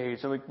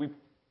engaged. And we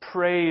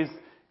praise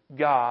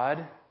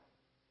God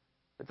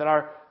that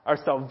our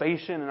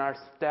salvation and our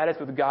status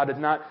with God does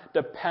not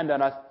depend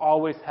on us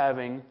always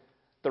having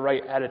the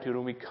right attitude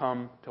when we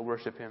come to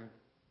worship Him.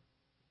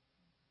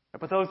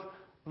 But those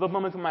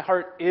moments when my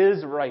heart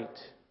is right,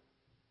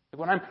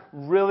 when I'm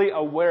really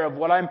aware of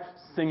what I'm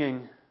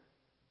singing,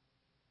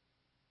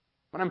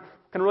 when I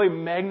can really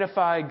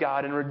magnify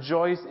God and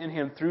rejoice in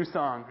Him through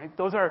song, right?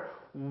 Those are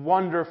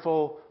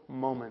wonderful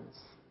moments.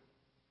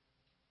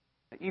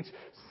 Each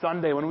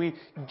Sunday when we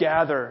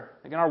gather,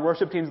 and our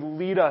worship teams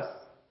lead us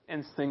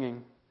in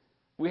singing,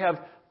 we have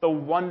the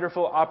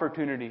wonderful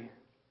opportunity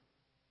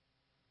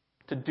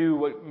to do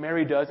what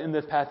Mary does in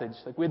this passage.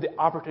 We have the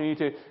opportunity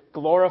to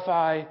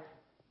glorify,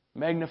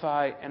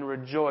 magnify, and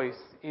rejoice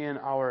in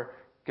our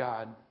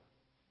God.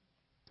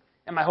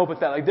 And my hope is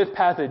that this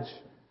passage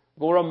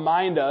will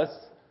remind us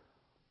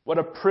what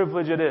a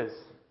privilege it is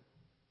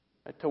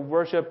to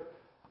worship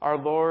our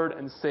Lord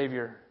and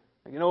Savior.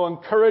 It will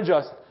encourage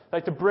us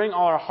to bring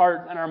all our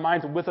heart and our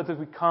minds with us as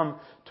we come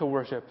to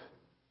worship.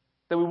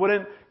 That we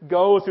wouldn't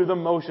go through the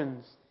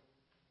motions,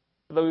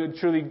 but that we would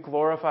truly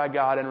glorify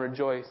God and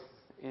rejoice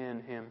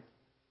in Him.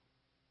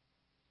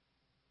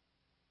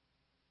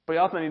 But we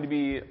also need to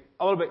be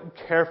a little bit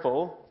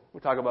careful when we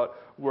talk about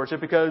worship,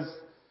 because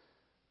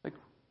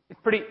it's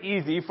pretty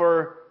easy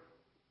for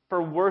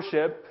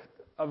worship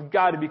of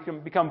God to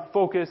become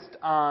focused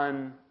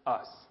on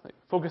us,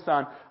 focused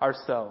on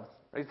ourselves.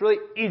 It's really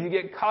easy to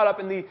get caught up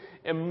in the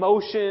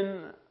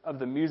emotion of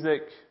the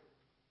music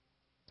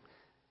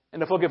and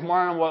to focus more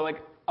on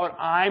what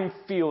I'm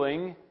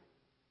feeling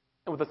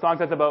and what the song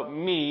says about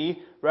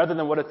me rather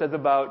than what it says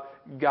about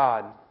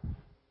God.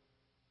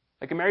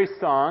 In Mary's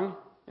song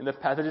in this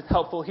passage is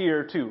helpful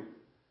here too.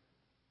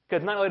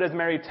 Because not only does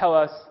Mary tell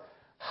us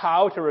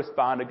how to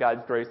respond to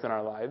God's grace in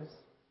our lives,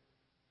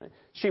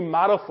 she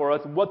models for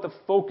us what the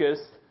focus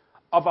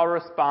of our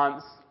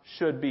response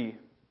should be.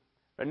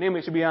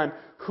 Namely, it should be on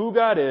who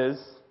God is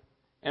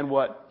and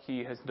what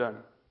He has done.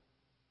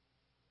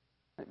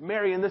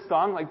 Mary in this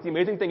song, the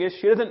amazing thing is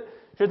she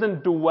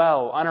doesn't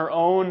dwell on her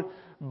own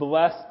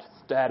blessed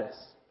status.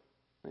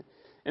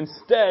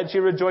 Instead, she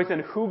rejoices in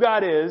who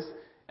God is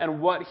and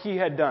what He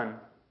had done,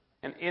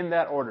 and in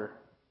that order.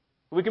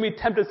 We can be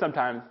tempted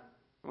sometimes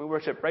when we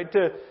worship,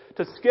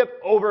 to skip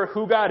over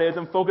who God is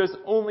and focus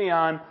only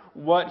on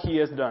what He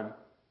has done.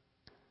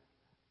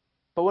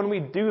 But when we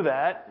do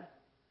that,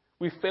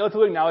 we fail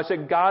to acknowledge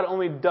that God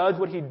only does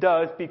what He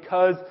does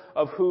because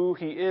of who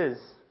He is.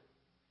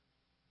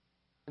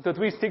 And so as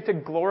we seek to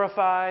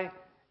glorify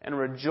and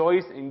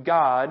rejoice in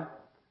God,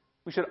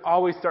 we should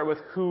always start with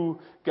who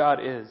God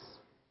is.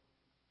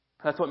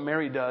 That's what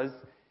Mary does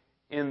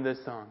in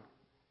this song.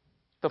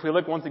 So if we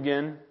look once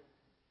again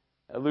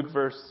at Luke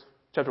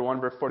chapter 1,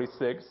 verse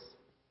 46,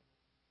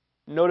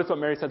 notice what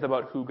Mary says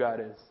about who God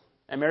is.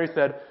 And Mary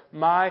said,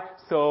 "My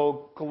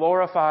soul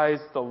glorifies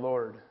the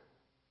Lord."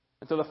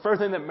 And so the first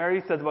thing that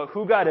Mary says about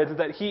who God is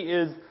that He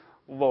is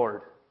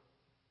Lord.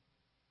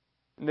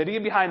 And the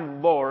idea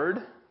behind Lord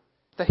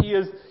is that He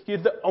is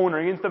the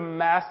owner, He is the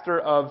master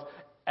of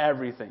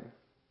everything.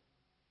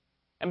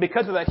 And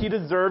because of that, He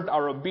deserves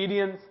our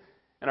obedience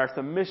and our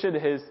submission to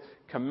His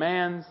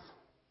commands.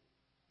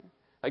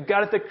 Like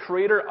God is the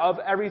creator of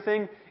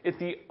everything, is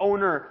the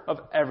owner of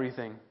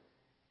everything,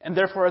 and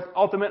therefore has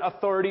ultimate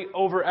authority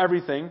over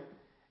everything,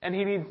 and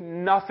He needs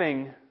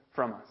nothing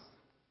from us.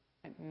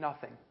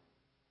 Nothing.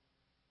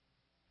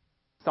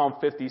 Psalm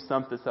 50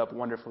 sums this up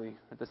wonderfully.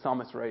 The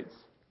psalmist writes,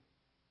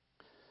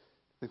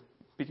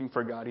 speaking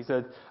for God, he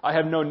says, I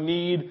have no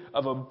need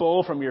of a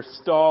bull from your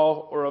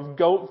stall or of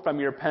goat from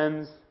your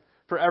pens,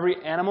 for every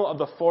animal of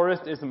the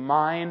forest is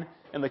mine,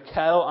 and the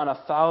cattle on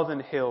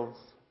 1,000 hills.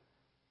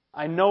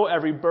 I know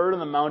every bird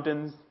in the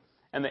mountains,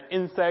 and the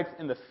insects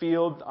in the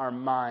fields are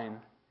mine.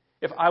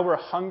 If I were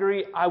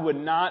hungry, I would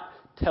not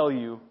tell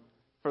you,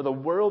 for the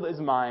world is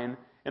mine,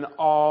 and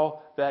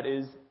all that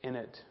is in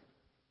it.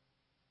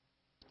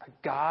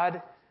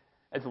 God,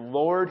 as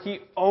Lord, He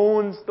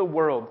owns the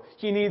world.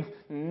 He needs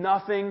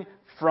nothing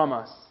from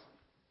us.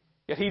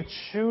 Yet He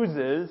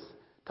chooses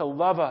to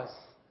love us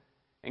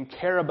and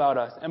care about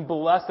us and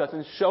bless us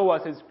and show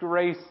us His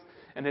grace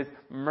and His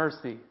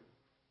mercy.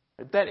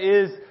 That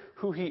is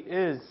who He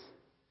is.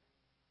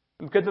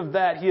 And because of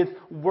that, He is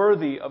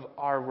worthy of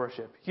our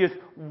worship. He is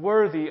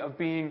worthy of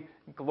being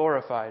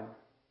glorified.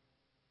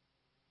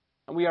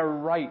 And we are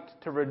right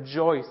to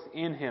rejoice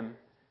in Him,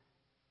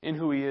 in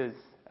who He is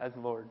as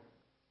Lord.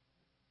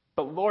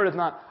 But Lord is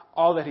not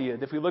all that He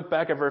is. If we look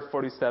back at verse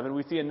 47,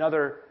 we see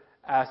another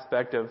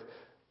aspect of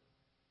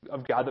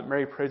God that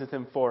Mary praises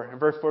Him for. In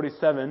verse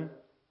 47,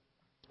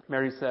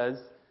 Mary says,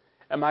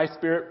 and my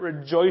spirit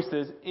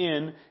rejoices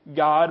in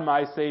God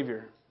my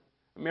Savior.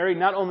 Mary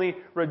not only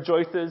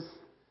rejoices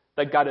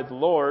that God is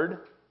Lord,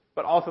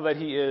 but also that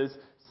He is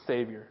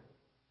Savior.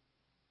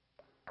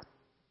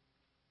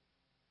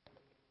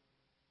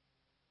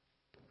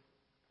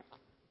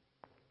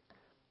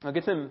 I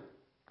guess it's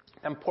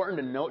important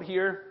to note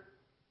here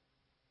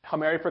how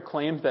Mary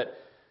proclaims that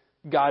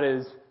God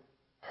is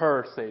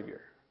her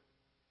Savior.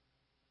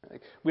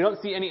 We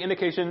don't see any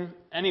indication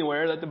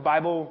anywhere that in the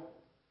Bible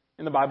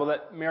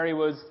that Mary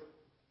was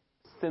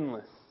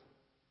sinless.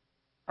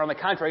 Or on the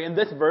contrary, in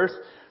this verse,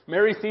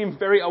 Mary seems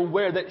very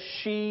aware that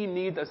she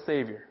needs a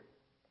Savior.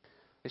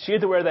 She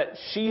is aware that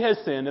she has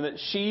sinned and that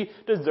she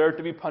deserves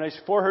to be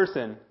punished for her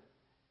sin.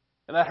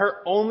 And that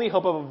her only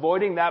hope of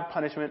avoiding that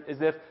punishment is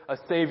if a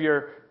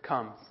Savior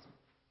comes.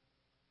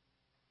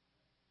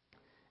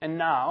 And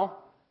now,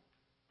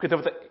 because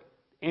of what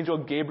the angel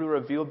Gabriel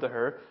revealed to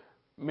her,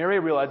 Mary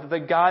realizes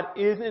that God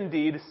is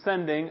indeed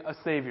sending a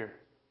Savior.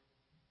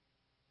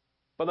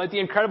 But the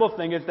incredible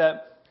thing is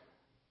that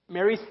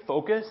Mary's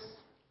focus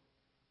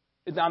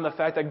is on the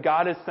fact that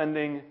God is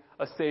sending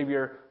a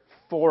Savior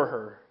for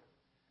her,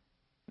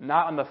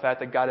 not on the fact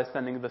that God is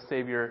sending the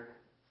Savior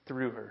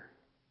through her.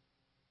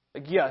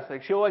 Yes,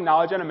 she'll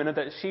acknowledge in a minute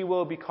that she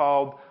will be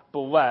called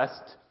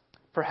blessed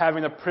for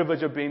having the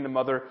privilege of being the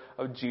mother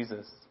of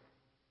Jesus.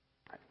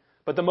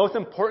 But the most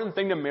important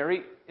thing to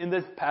Mary in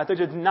this passage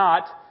is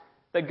not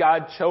that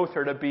God chose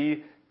her to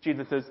be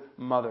Jesus'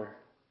 mother.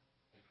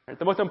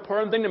 The most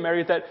important thing to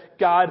Mary is that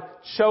God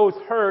chose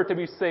her to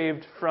be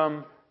saved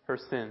from her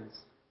sins.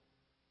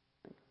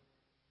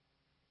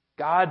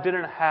 God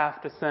didn't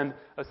have to send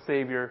a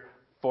Savior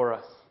for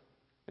us.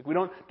 We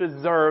don't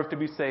deserve to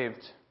be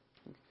saved.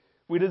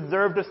 We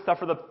deserve to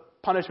suffer the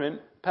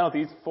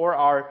penalties for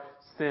our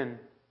sin.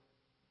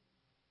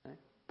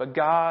 But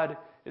God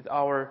is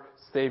our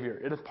Savior.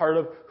 It is part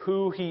of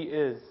who He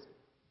is.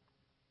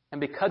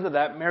 And because of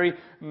that, Mary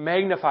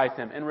magnifies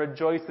Him and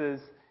rejoices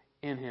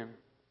in Him.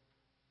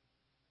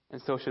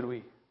 And so should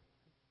we.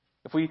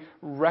 If we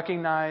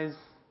recognize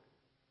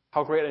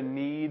how great a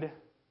need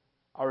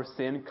our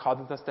sin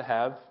causes us to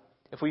have,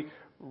 if we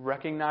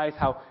recognize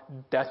how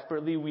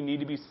desperately we need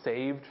to be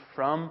saved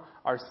from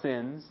our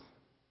sins,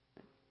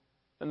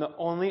 then the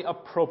only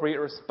appropriate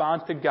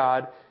response to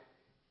God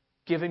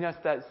giving us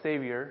that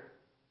Savior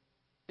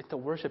is to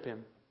worship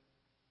Him.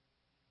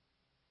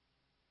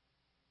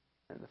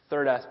 And the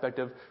third aspect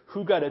of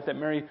who God is that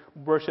Mary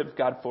worships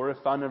God for is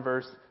found in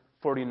verse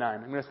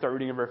 49. I'm going to start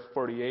reading in verse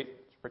 48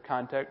 for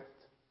context.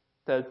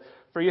 It says,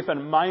 for He has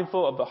been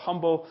mindful of the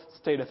humble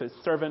state of His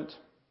servant.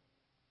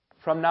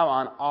 From now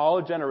on,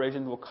 all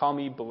generations will call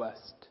me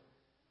blessed.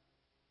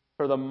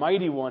 For the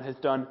Mighty One has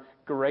done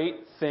great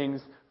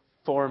things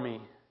for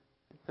me.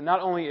 So not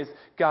only is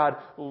God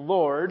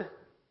Lord,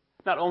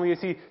 not only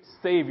is He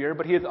Savior,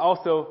 but He is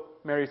also,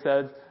 Mary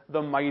says,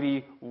 the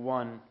Mighty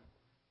One.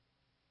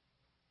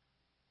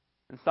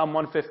 In Psalm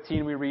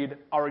 115 we read,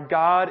 our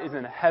God is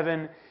in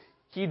heaven.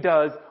 He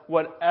does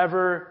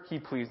whatever He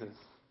pleases.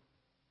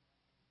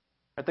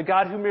 The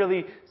God who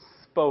merely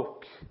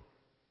spoke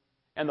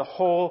and the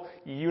whole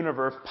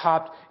universe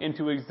popped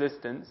into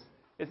existence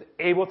is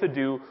able to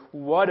do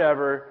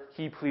whatever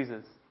He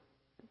pleases.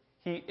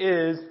 He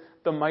is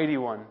the Mighty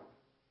One.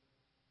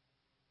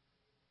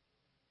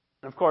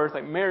 And of course,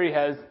 Mary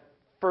has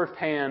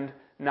firsthand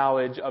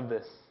knowledge of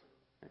this.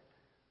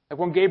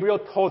 When Gabriel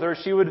told her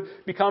she would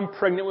become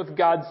pregnant with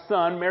God's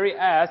Son, Mary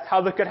asked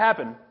how that could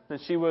happen,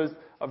 since she was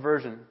a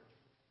virgin.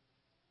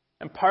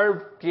 And part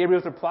of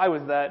Gabriel's reply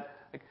was that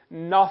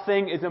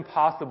nothing is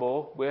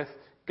impossible with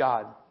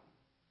God.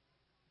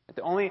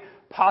 The only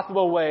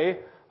possible way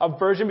a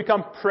virgin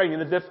becomes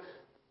pregnant is if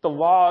the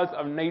laws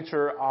of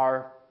nature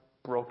are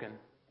broken.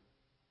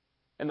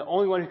 And the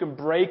only one who can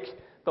break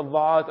the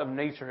laws of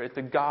nature is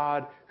the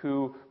God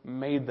who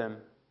made them.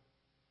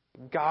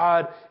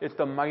 God is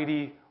the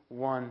mighty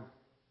one.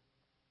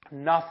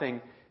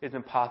 Nothing is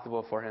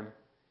impossible for him.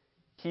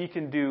 He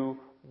can do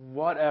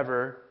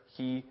whatever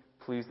he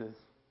pleases.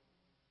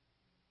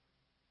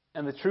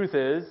 And the truth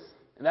is,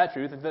 and that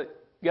truth is that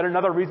yet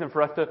another reason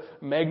for us to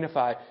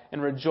magnify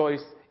and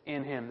rejoice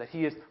in him, that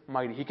he is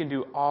mighty. He can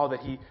do all that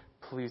he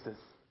pleases.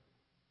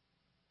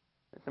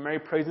 So Mary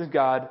praises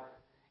God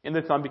in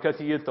the Son because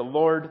he is the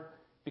Lord,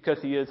 because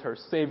he is her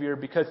Savior,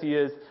 because he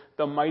is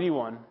the mighty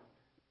one.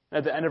 And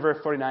at the end of verse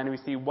 49, we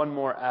see one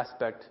more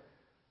aspect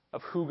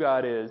of who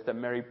God is that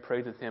Mary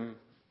praises him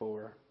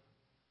for.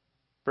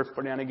 Verse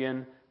 49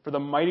 again, "For the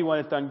mighty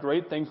one has done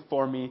great things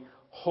for me.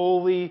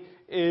 Holy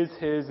is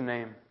his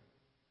name."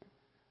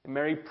 And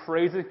Mary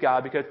praises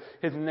God because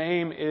his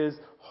name is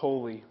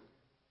holy.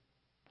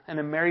 And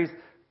in Mary's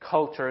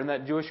culture, in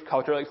that Jewish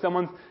culture, like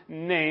someone's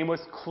name was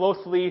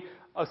closely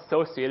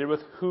associated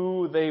with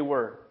who they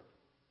were.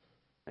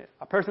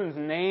 A person's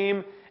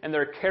name and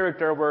their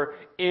character were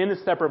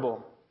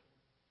inseparable.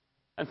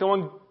 And so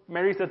when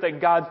Mary says that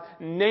God's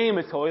name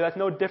is holy, that's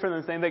no different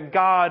than saying that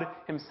God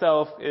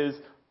himself is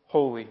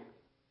holy.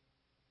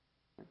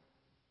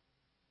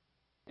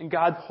 And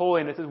God's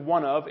holiness is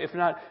one of, if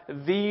not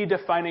the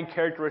defining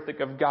characteristic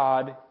of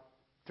God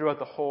throughout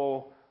the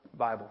whole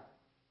Bible.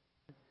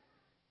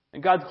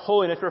 And God's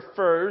holiness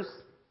refers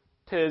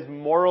to his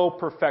moral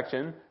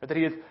perfection, or that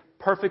he is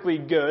perfectly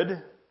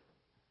good.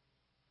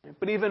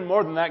 But even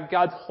more than that,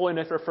 God's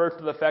holiness refers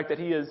to the fact that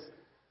he is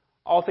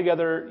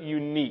altogether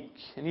unique,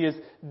 and he is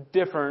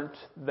different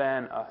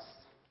than us.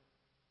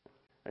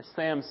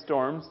 Sam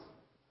Storms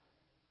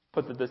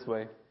puts it this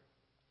way: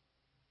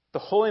 the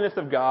holiness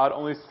of God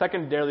only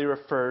secondarily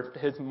refers to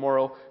his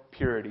moral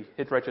purity,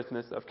 his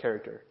righteousness of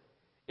character.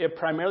 It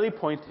primarily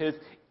points to his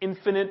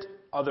infinite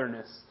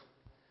otherness.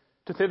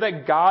 To say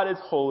that God is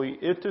holy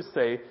is to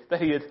say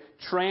that he is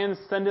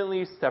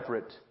transcendently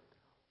separate.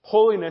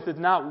 Holiness is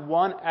not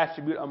one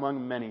attribute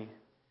among many.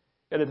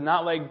 It is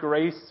not like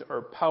grace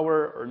or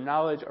power or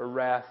knowledge or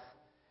wrath.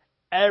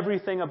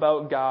 Everything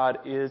about God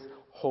is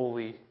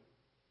holy.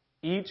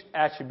 Each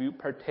attribute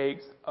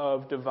partakes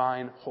of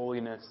divine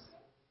holiness.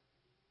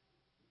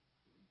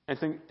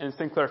 And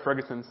Sinclair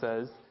Ferguson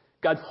says,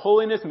 God's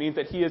holiness means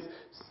that he is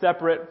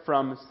separate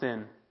from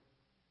sin.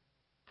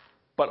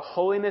 But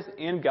holiness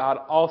in God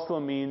also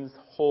means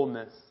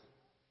wholeness.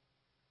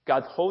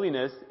 God's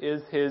holiness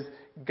is his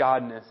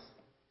godness.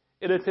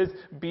 It is his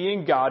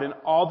being God and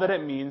all that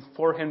it means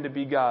for him to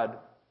be God.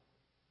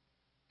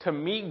 To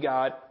meet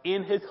God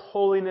in his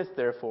holiness,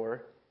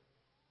 therefore,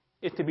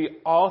 is to be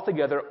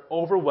altogether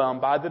overwhelmed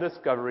by the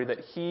discovery that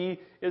he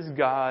is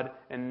God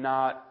and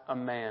not a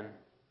man.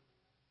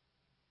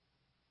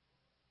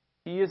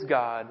 He is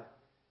God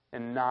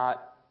and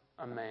not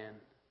a man.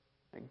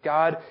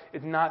 God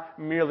is not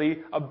merely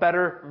a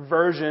better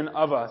version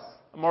of us,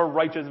 a more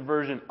righteous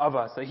version of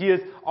us. He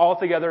is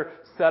altogether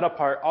set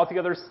apart,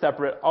 altogether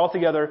separate,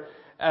 altogether,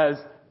 as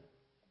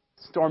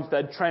Storm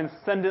said,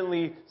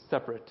 transcendently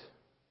separate.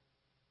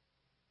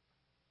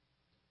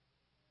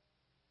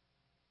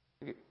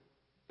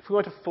 If we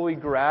want to fully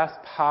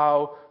grasp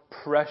how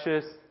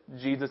precious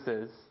Jesus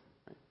is,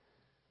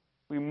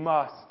 we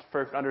must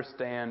first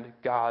understand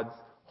God's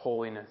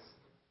holiness.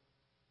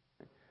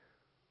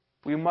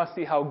 We must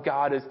see how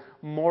God is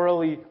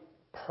morally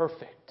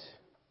perfect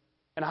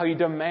and how he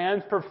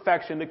demands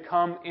perfection to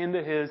come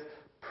into his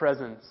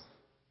presence.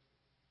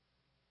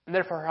 And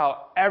therefore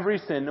how every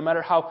sin, no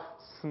matter how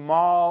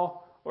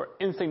small or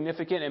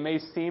insignificant it may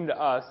seem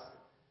to us,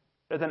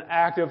 is an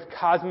act of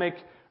cosmic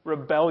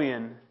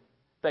rebellion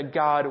that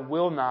God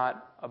will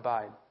not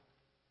abide.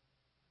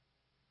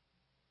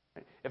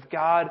 If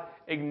God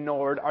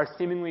ignored our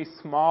seemingly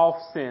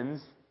small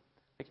sins,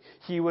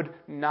 he would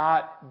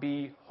not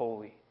be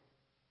holy.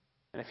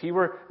 And if he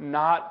were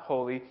not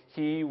holy,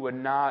 he would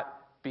not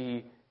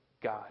be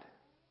God.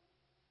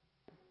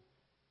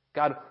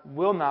 God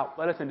will not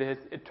let us into his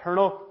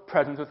eternal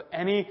presence with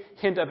any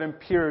hint of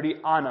impurity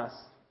on us,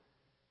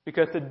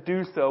 because to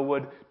do so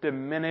would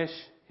diminish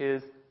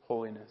his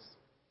holiness.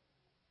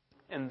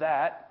 And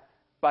that,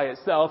 by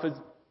itself, is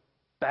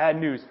bad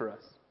news for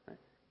us.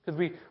 Because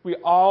we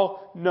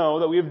all know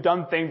that we have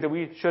done things that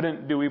we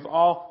shouldn't do. We've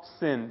all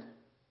sinned.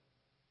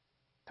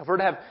 If we're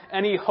to have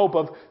any hope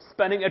of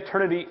spending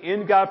eternity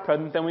in God's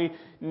presence, then we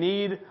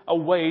need a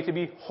way to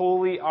be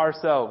holy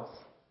ourselves.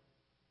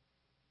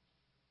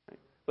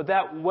 But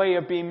that way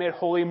of being made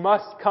holy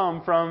must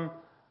come from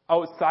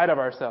outside of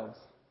ourselves.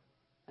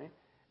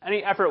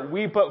 Any effort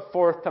we put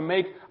forth to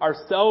make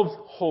ourselves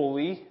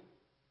holy, to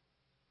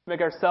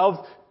make ourselves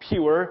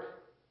pure,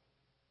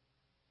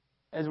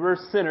 as we're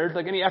sinners,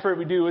 like any effort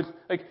we do,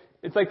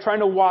 it's like trying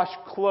to wash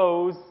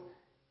clothes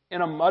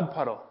in a mud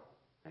puddle.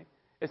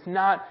 It's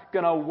not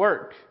going to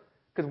work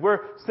because we're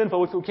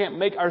sinful, so we can't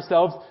make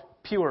ourselves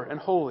pure and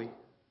holy.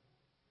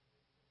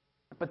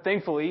 But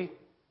thankfully,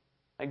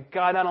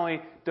 God not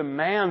only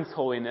demands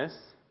holiness,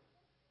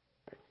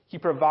 He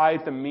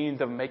provides the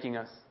means of making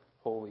us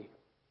holy.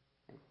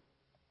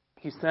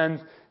 He sends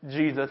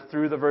Jesus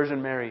through the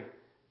Virgin Mary.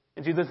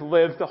 And Jesus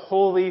lives the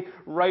holy,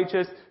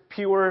 righteous,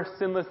 pure,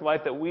 sinless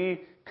life that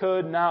we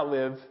could not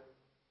live.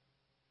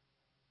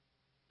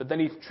 But then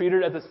He's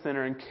treated as a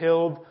sinner and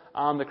killed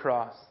on the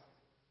cross.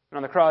 And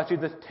on the cross,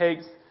 Jesus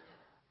takes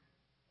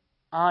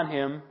on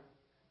Him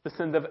the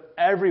sins of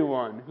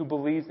everyone who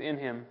believes in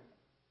Him.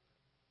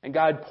 And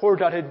God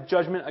pours out His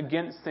judgment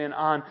against sin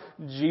on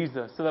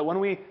Jesus, so that when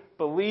we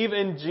believe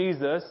in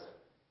Jesus,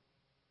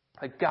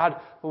 God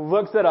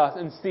looks at us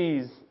and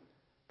sees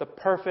the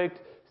perfect,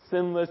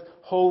 sinless,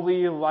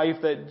 holy life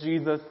that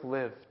Jesus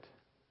lived.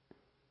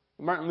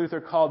 Martin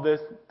Luther called this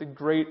the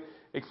Great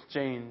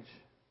Exchange.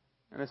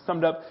 And it's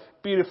summed up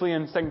beautifully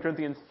in 2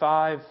 Corinthians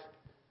 5,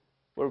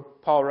 where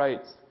Paul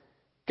writes,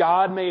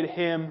 God made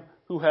Him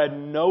who had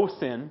no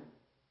sin,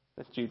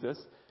 that's Jesus,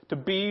 to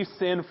be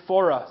sin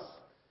for us,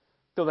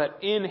 so that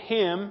in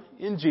Him,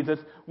 in Jesus,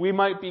 we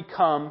might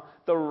become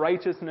the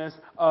righteousness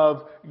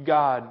of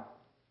God.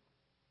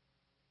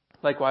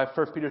 Likewise,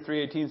 1 Peter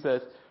 3:18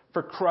 says,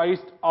 for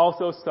Christ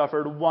also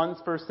suffered once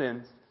for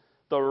sins,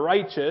 the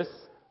righteous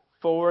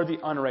for the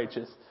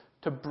unrighteous,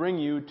 to bring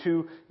you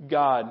to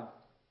God.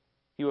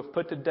 He was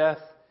put to death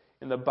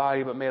in the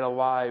body, but made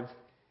alive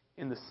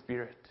in the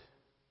Spirit.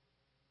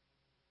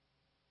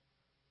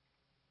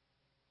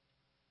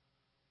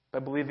 By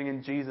believing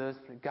in Jesus,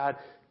 God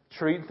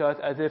treats us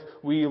as if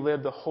we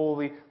live the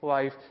holy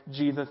life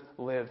Jesus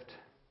lived.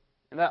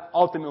 And that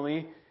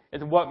ultimately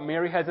is what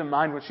Mary has in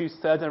mind when she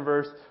says in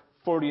verse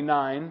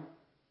 49,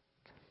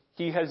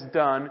 He has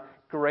done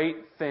great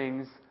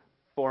things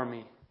for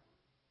me.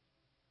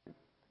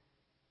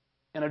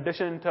 In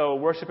addition to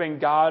worshiping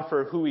God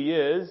for who He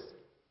is,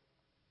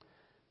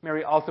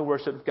 Mary also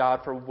worships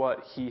God for what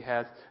He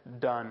has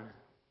done.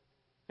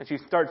 And she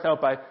starts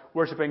out by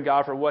worshiping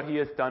God for what He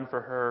has done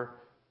for her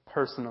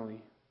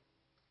personally.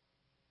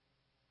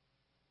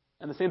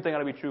 And the same thing ought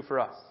to be true for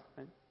us.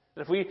 Right?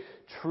 That if we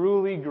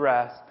truly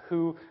grasp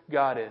who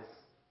God is,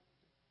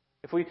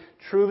 if we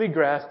truly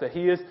grasp that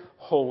He is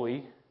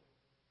holy,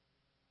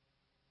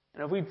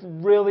 and if we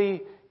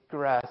really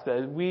grasp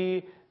that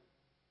we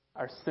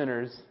are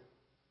sinners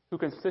who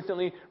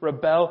consistently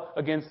rebel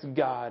against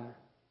God,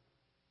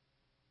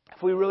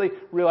 if we really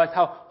realize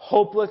how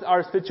hopeless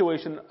our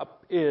situation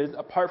is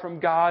apart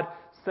from God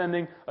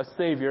sending a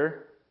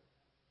Savior,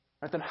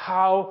 then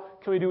how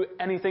can we do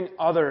anything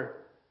other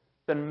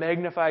than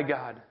magnify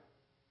God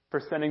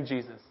for sending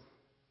Jesus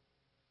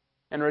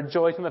and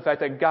rejoice in the fact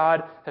that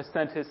God has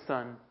sent His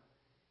Son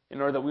in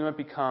order that we might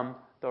become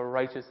the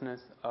righteousness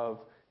of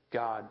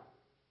God.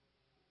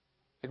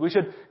 We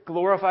should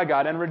glorify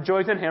God and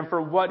rejoice in Him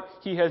for what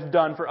He has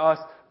done for us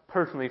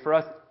personally, for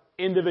us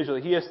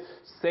individually. He has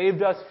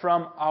saved us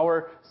from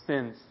our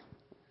sins.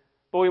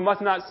 But we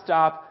must not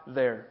stop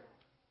there.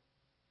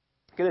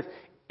 Because it's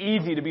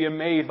easy to be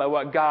amazed by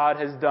what God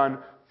has done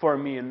for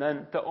me and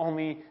then to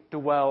only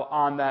dwell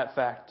on that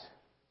fact.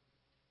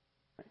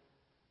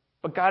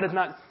 But God does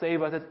not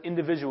save us as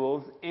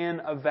individuals in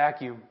a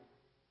vacuum.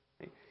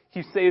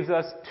 He saves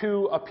us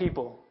to a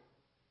people.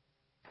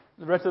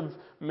 The rest of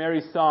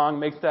Mary's song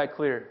makes that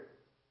clear.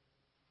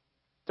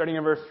 Starting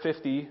in verse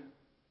 50,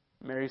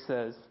 Mary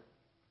says,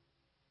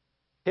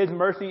 His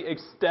mercy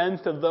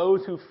extends to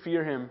those who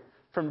fear Him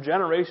from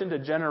generation to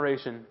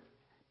generation.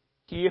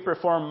 He has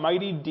performed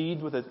mighty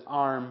deeds with His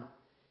arm.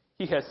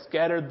 He has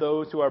scattered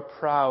those who are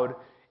proud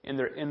in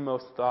their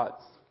inmost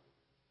thoughts.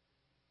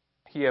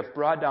 He hath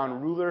brought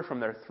down rulers from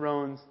their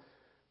thrones,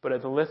 but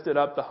hath lifted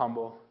up the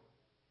humble.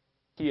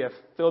 He hath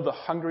filled the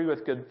hungry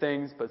with good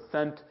things, but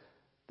sent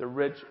the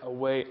rich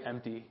away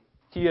empty.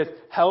 He has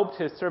helped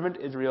His servant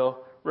Israel,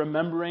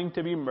 remembering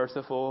to be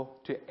merciful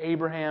to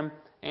Abraham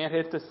and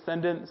his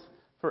descendants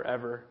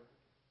forever,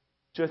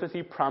 just as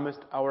He promised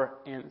our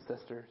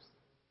ancestors.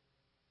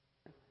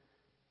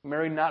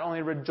 Mary not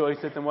only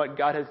rejoices in what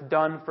God has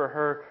done for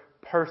her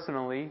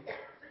personally,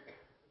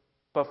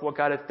 but for what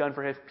God has done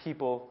for His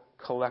people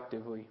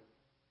collectively.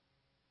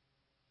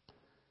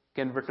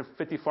 Again, verses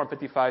 54 and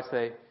 55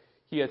 say,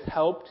 He has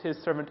helped His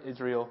servant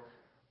Israel,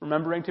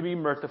 remembering to be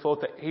merciful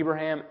to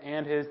Abraham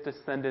and his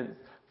descendants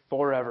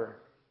forever.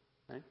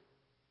 Right?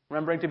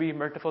 Remembering to be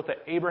merciful to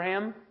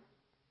Abraham,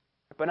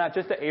 but not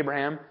just to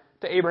Abraham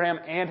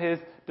and his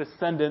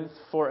descendants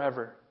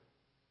forever.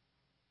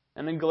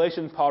 And in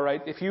Galatians, Paul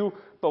writes, if you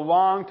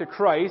belong to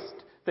Christ,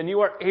 then you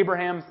are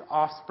Abraham's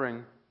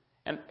offspring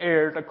and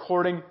heirs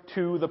according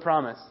to the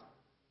promise.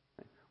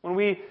 When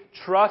we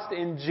trust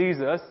in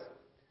Jesus,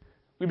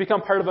 we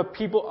become part of a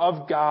people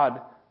of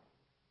God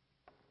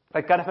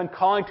that God has been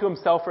calling to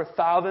Himself for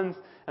thousands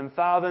and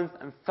thousands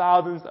and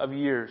thousands of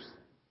years.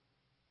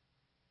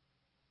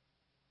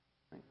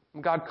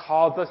 When God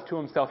calls us to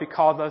Himself, He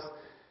calls us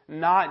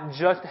not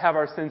just to have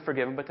our sins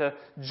forgiven, but to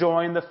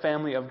join the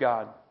family of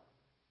God.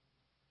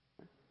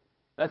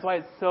 That's why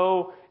it's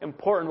so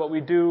important what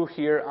we do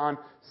here on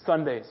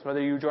Sundays,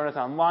 whether you join us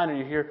online or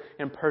you're here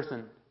in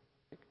person.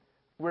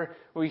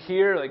 We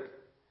hear, like,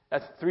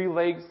 that's 3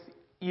 Lakes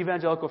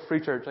Evangelical Free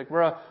Church. Like,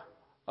 we're a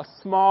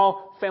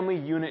small family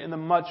unit in the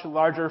much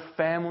larger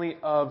family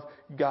of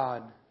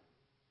God.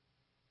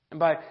 And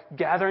by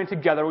gathering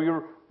together,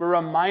 we're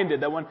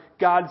reminded that when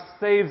God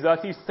saves us,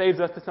 He saves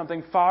us to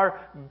something far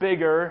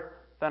bigger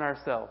than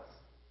ourselves.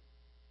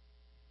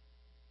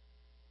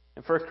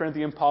 In 1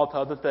 Corinthians, Paul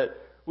tells us that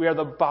we are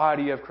the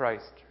body of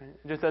Christ.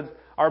 Right? Just as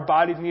our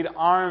bodies need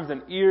arms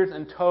and ears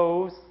and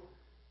toes,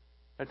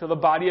 and so the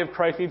body of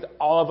Christ needs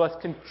all of us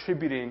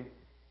contributing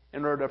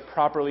in order to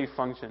properly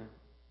function.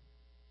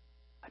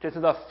 Just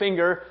as a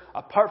finger,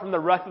 apart from the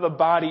rest of the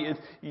body, is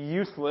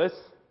useless,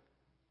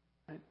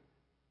 right?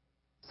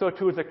 So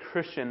too is a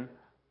Christian,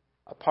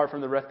 apart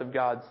from the rest of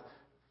God's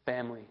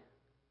family.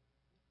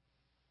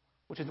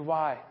 Which is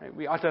why, right,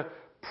 we ought to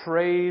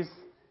praise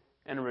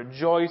and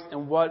rejoice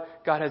in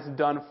what God has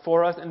done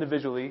for us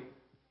individually,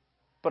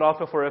 but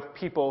also for His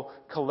people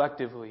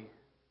collectively.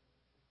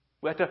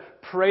 We have to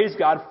praise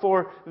God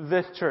for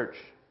this church.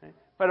 Right?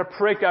 We have to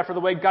praise God for the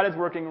way God is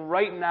working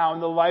right now in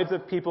the lives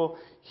of people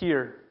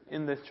here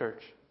in this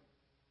church.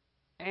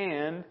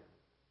 And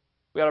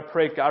we got to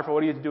praise God for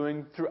what He is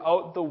doing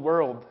throughout the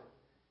world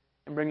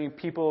and bringing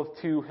people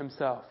to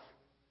Himself.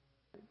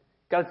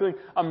 God is doing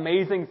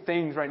amazing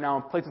things right now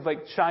in places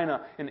like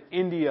China and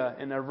India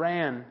and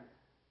Iran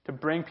to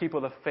bring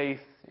people to faith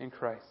in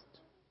Christ.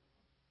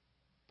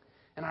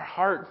 And our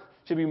heart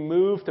should be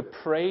moved to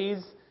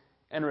praise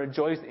and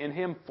rejoice in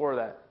Him for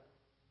that.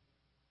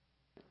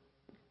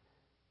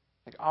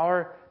 Like,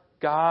 our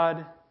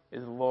God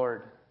is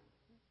Lord.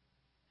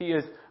 He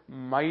is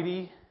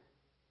mighty.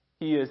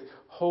 He is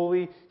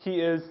holy.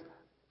 He is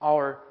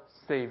our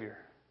Savior.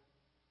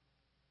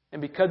 And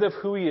because of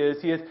who He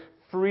is, He has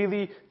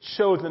freely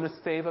chosen to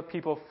save a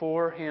people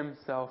for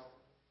Himself.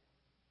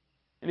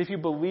 And if you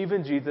believe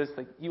in Jesus,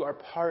 like, you are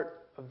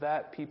part of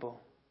that people.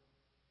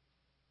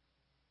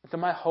 And so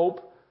my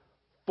hope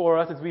for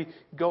us as we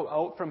go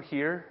out from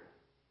here,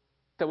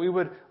 that we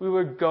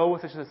would go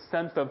with such a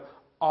sense of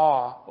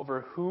awe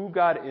over who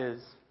God is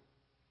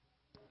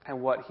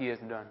and what He has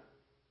done.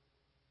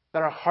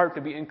 That our heart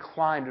to be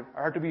inclined,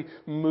 our heart to be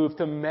moved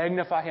to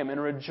magnify Him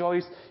and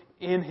rejoice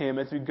in Him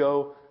as we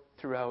go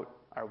throughout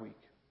our week.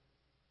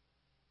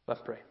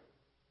 Let's pray.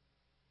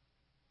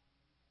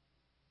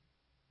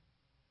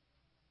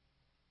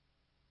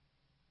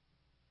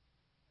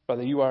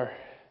 Father, You are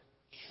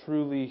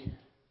truly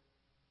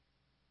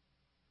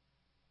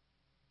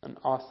an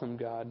awesome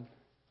God.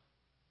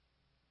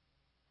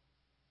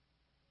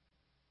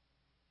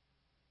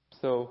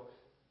 So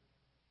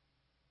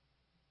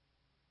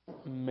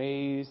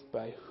amazed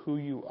by who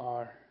You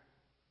are,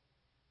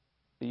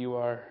 that You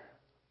are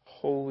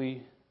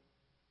holy,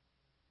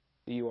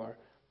 that You are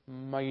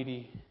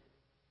mighty,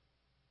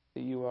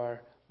 that You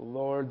are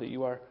Lord, that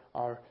You are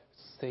our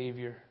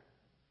Savior.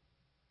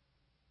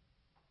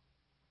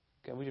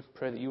 God, we just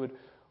pray that You would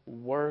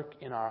work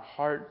in our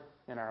heart,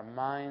 in our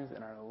minds,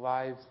 in our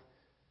lives,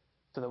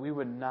 so that we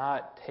would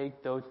not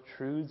take those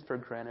truths for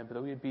granted, but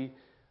that we would be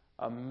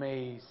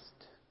amazed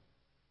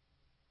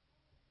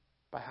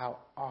by how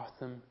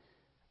awesome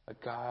a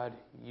God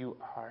You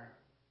are.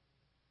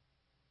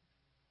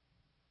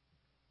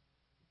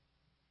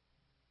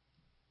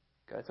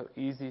 God, it's so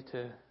easy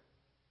to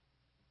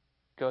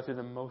go through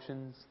the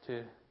motions,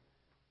 to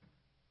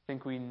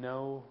think we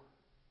know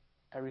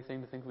everything,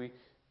 to think we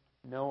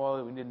know all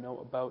that we need to know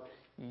about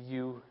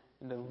You,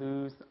 and to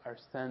lose our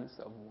sense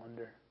of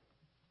wonder.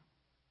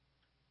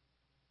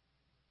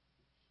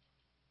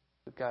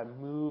 But God,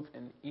 move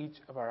in each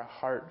of our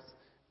hearts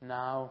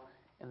now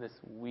and this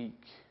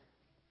week.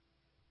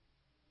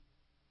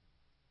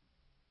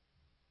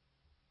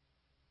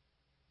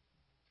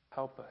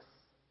 Help us,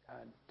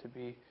 God, to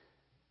be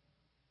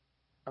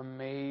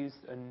amazed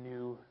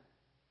anew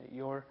at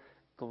Your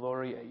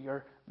glory, at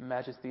Your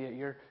majesty, at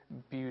Your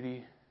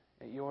beauty,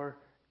 at Your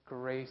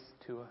grace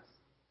to us.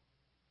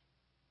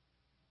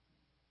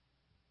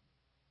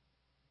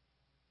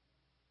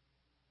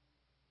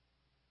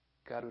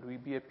 God, would we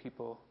be a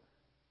people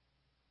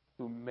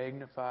who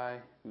magnify,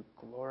 who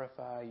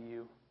glorify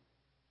You,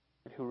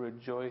 and who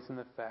rejoice in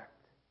the fact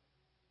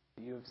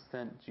that You have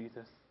sent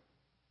Jesus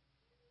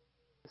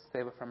to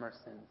save us from our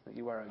sins, that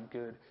You are a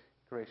good,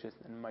 gracious,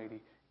 and mighty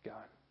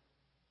God.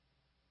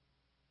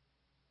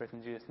 Pray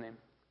in Jesus' name,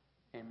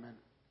 amen.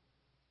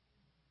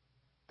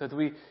 So as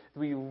we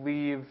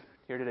leave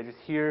here today, just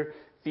hear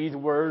these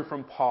words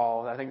from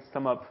Paul that I think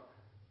sum up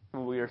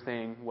what we are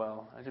saying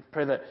well. I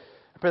pray that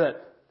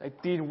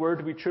like, these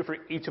words will be true for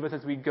each of us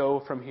as we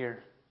go from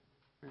here.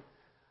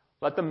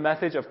 Let the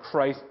message of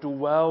Christ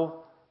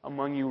dwell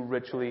among you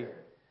richly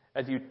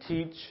as you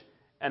teach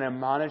and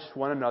admonish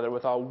one another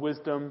with all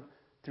wisdom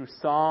through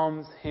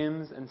psalms,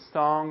 hymns, and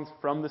songs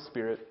from the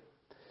Spirit,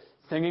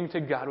 singing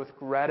to God with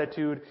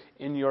gratitude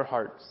in your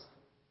hearts.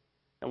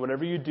 And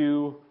whatever you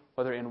do,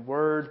 whether in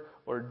word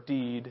or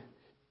deed,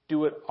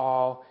 do it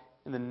all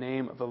in the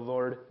name of the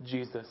Lord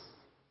Jesus,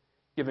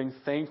 giving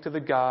thanks to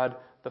the God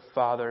the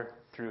Father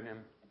through Him.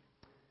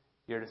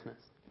 You're dismissed.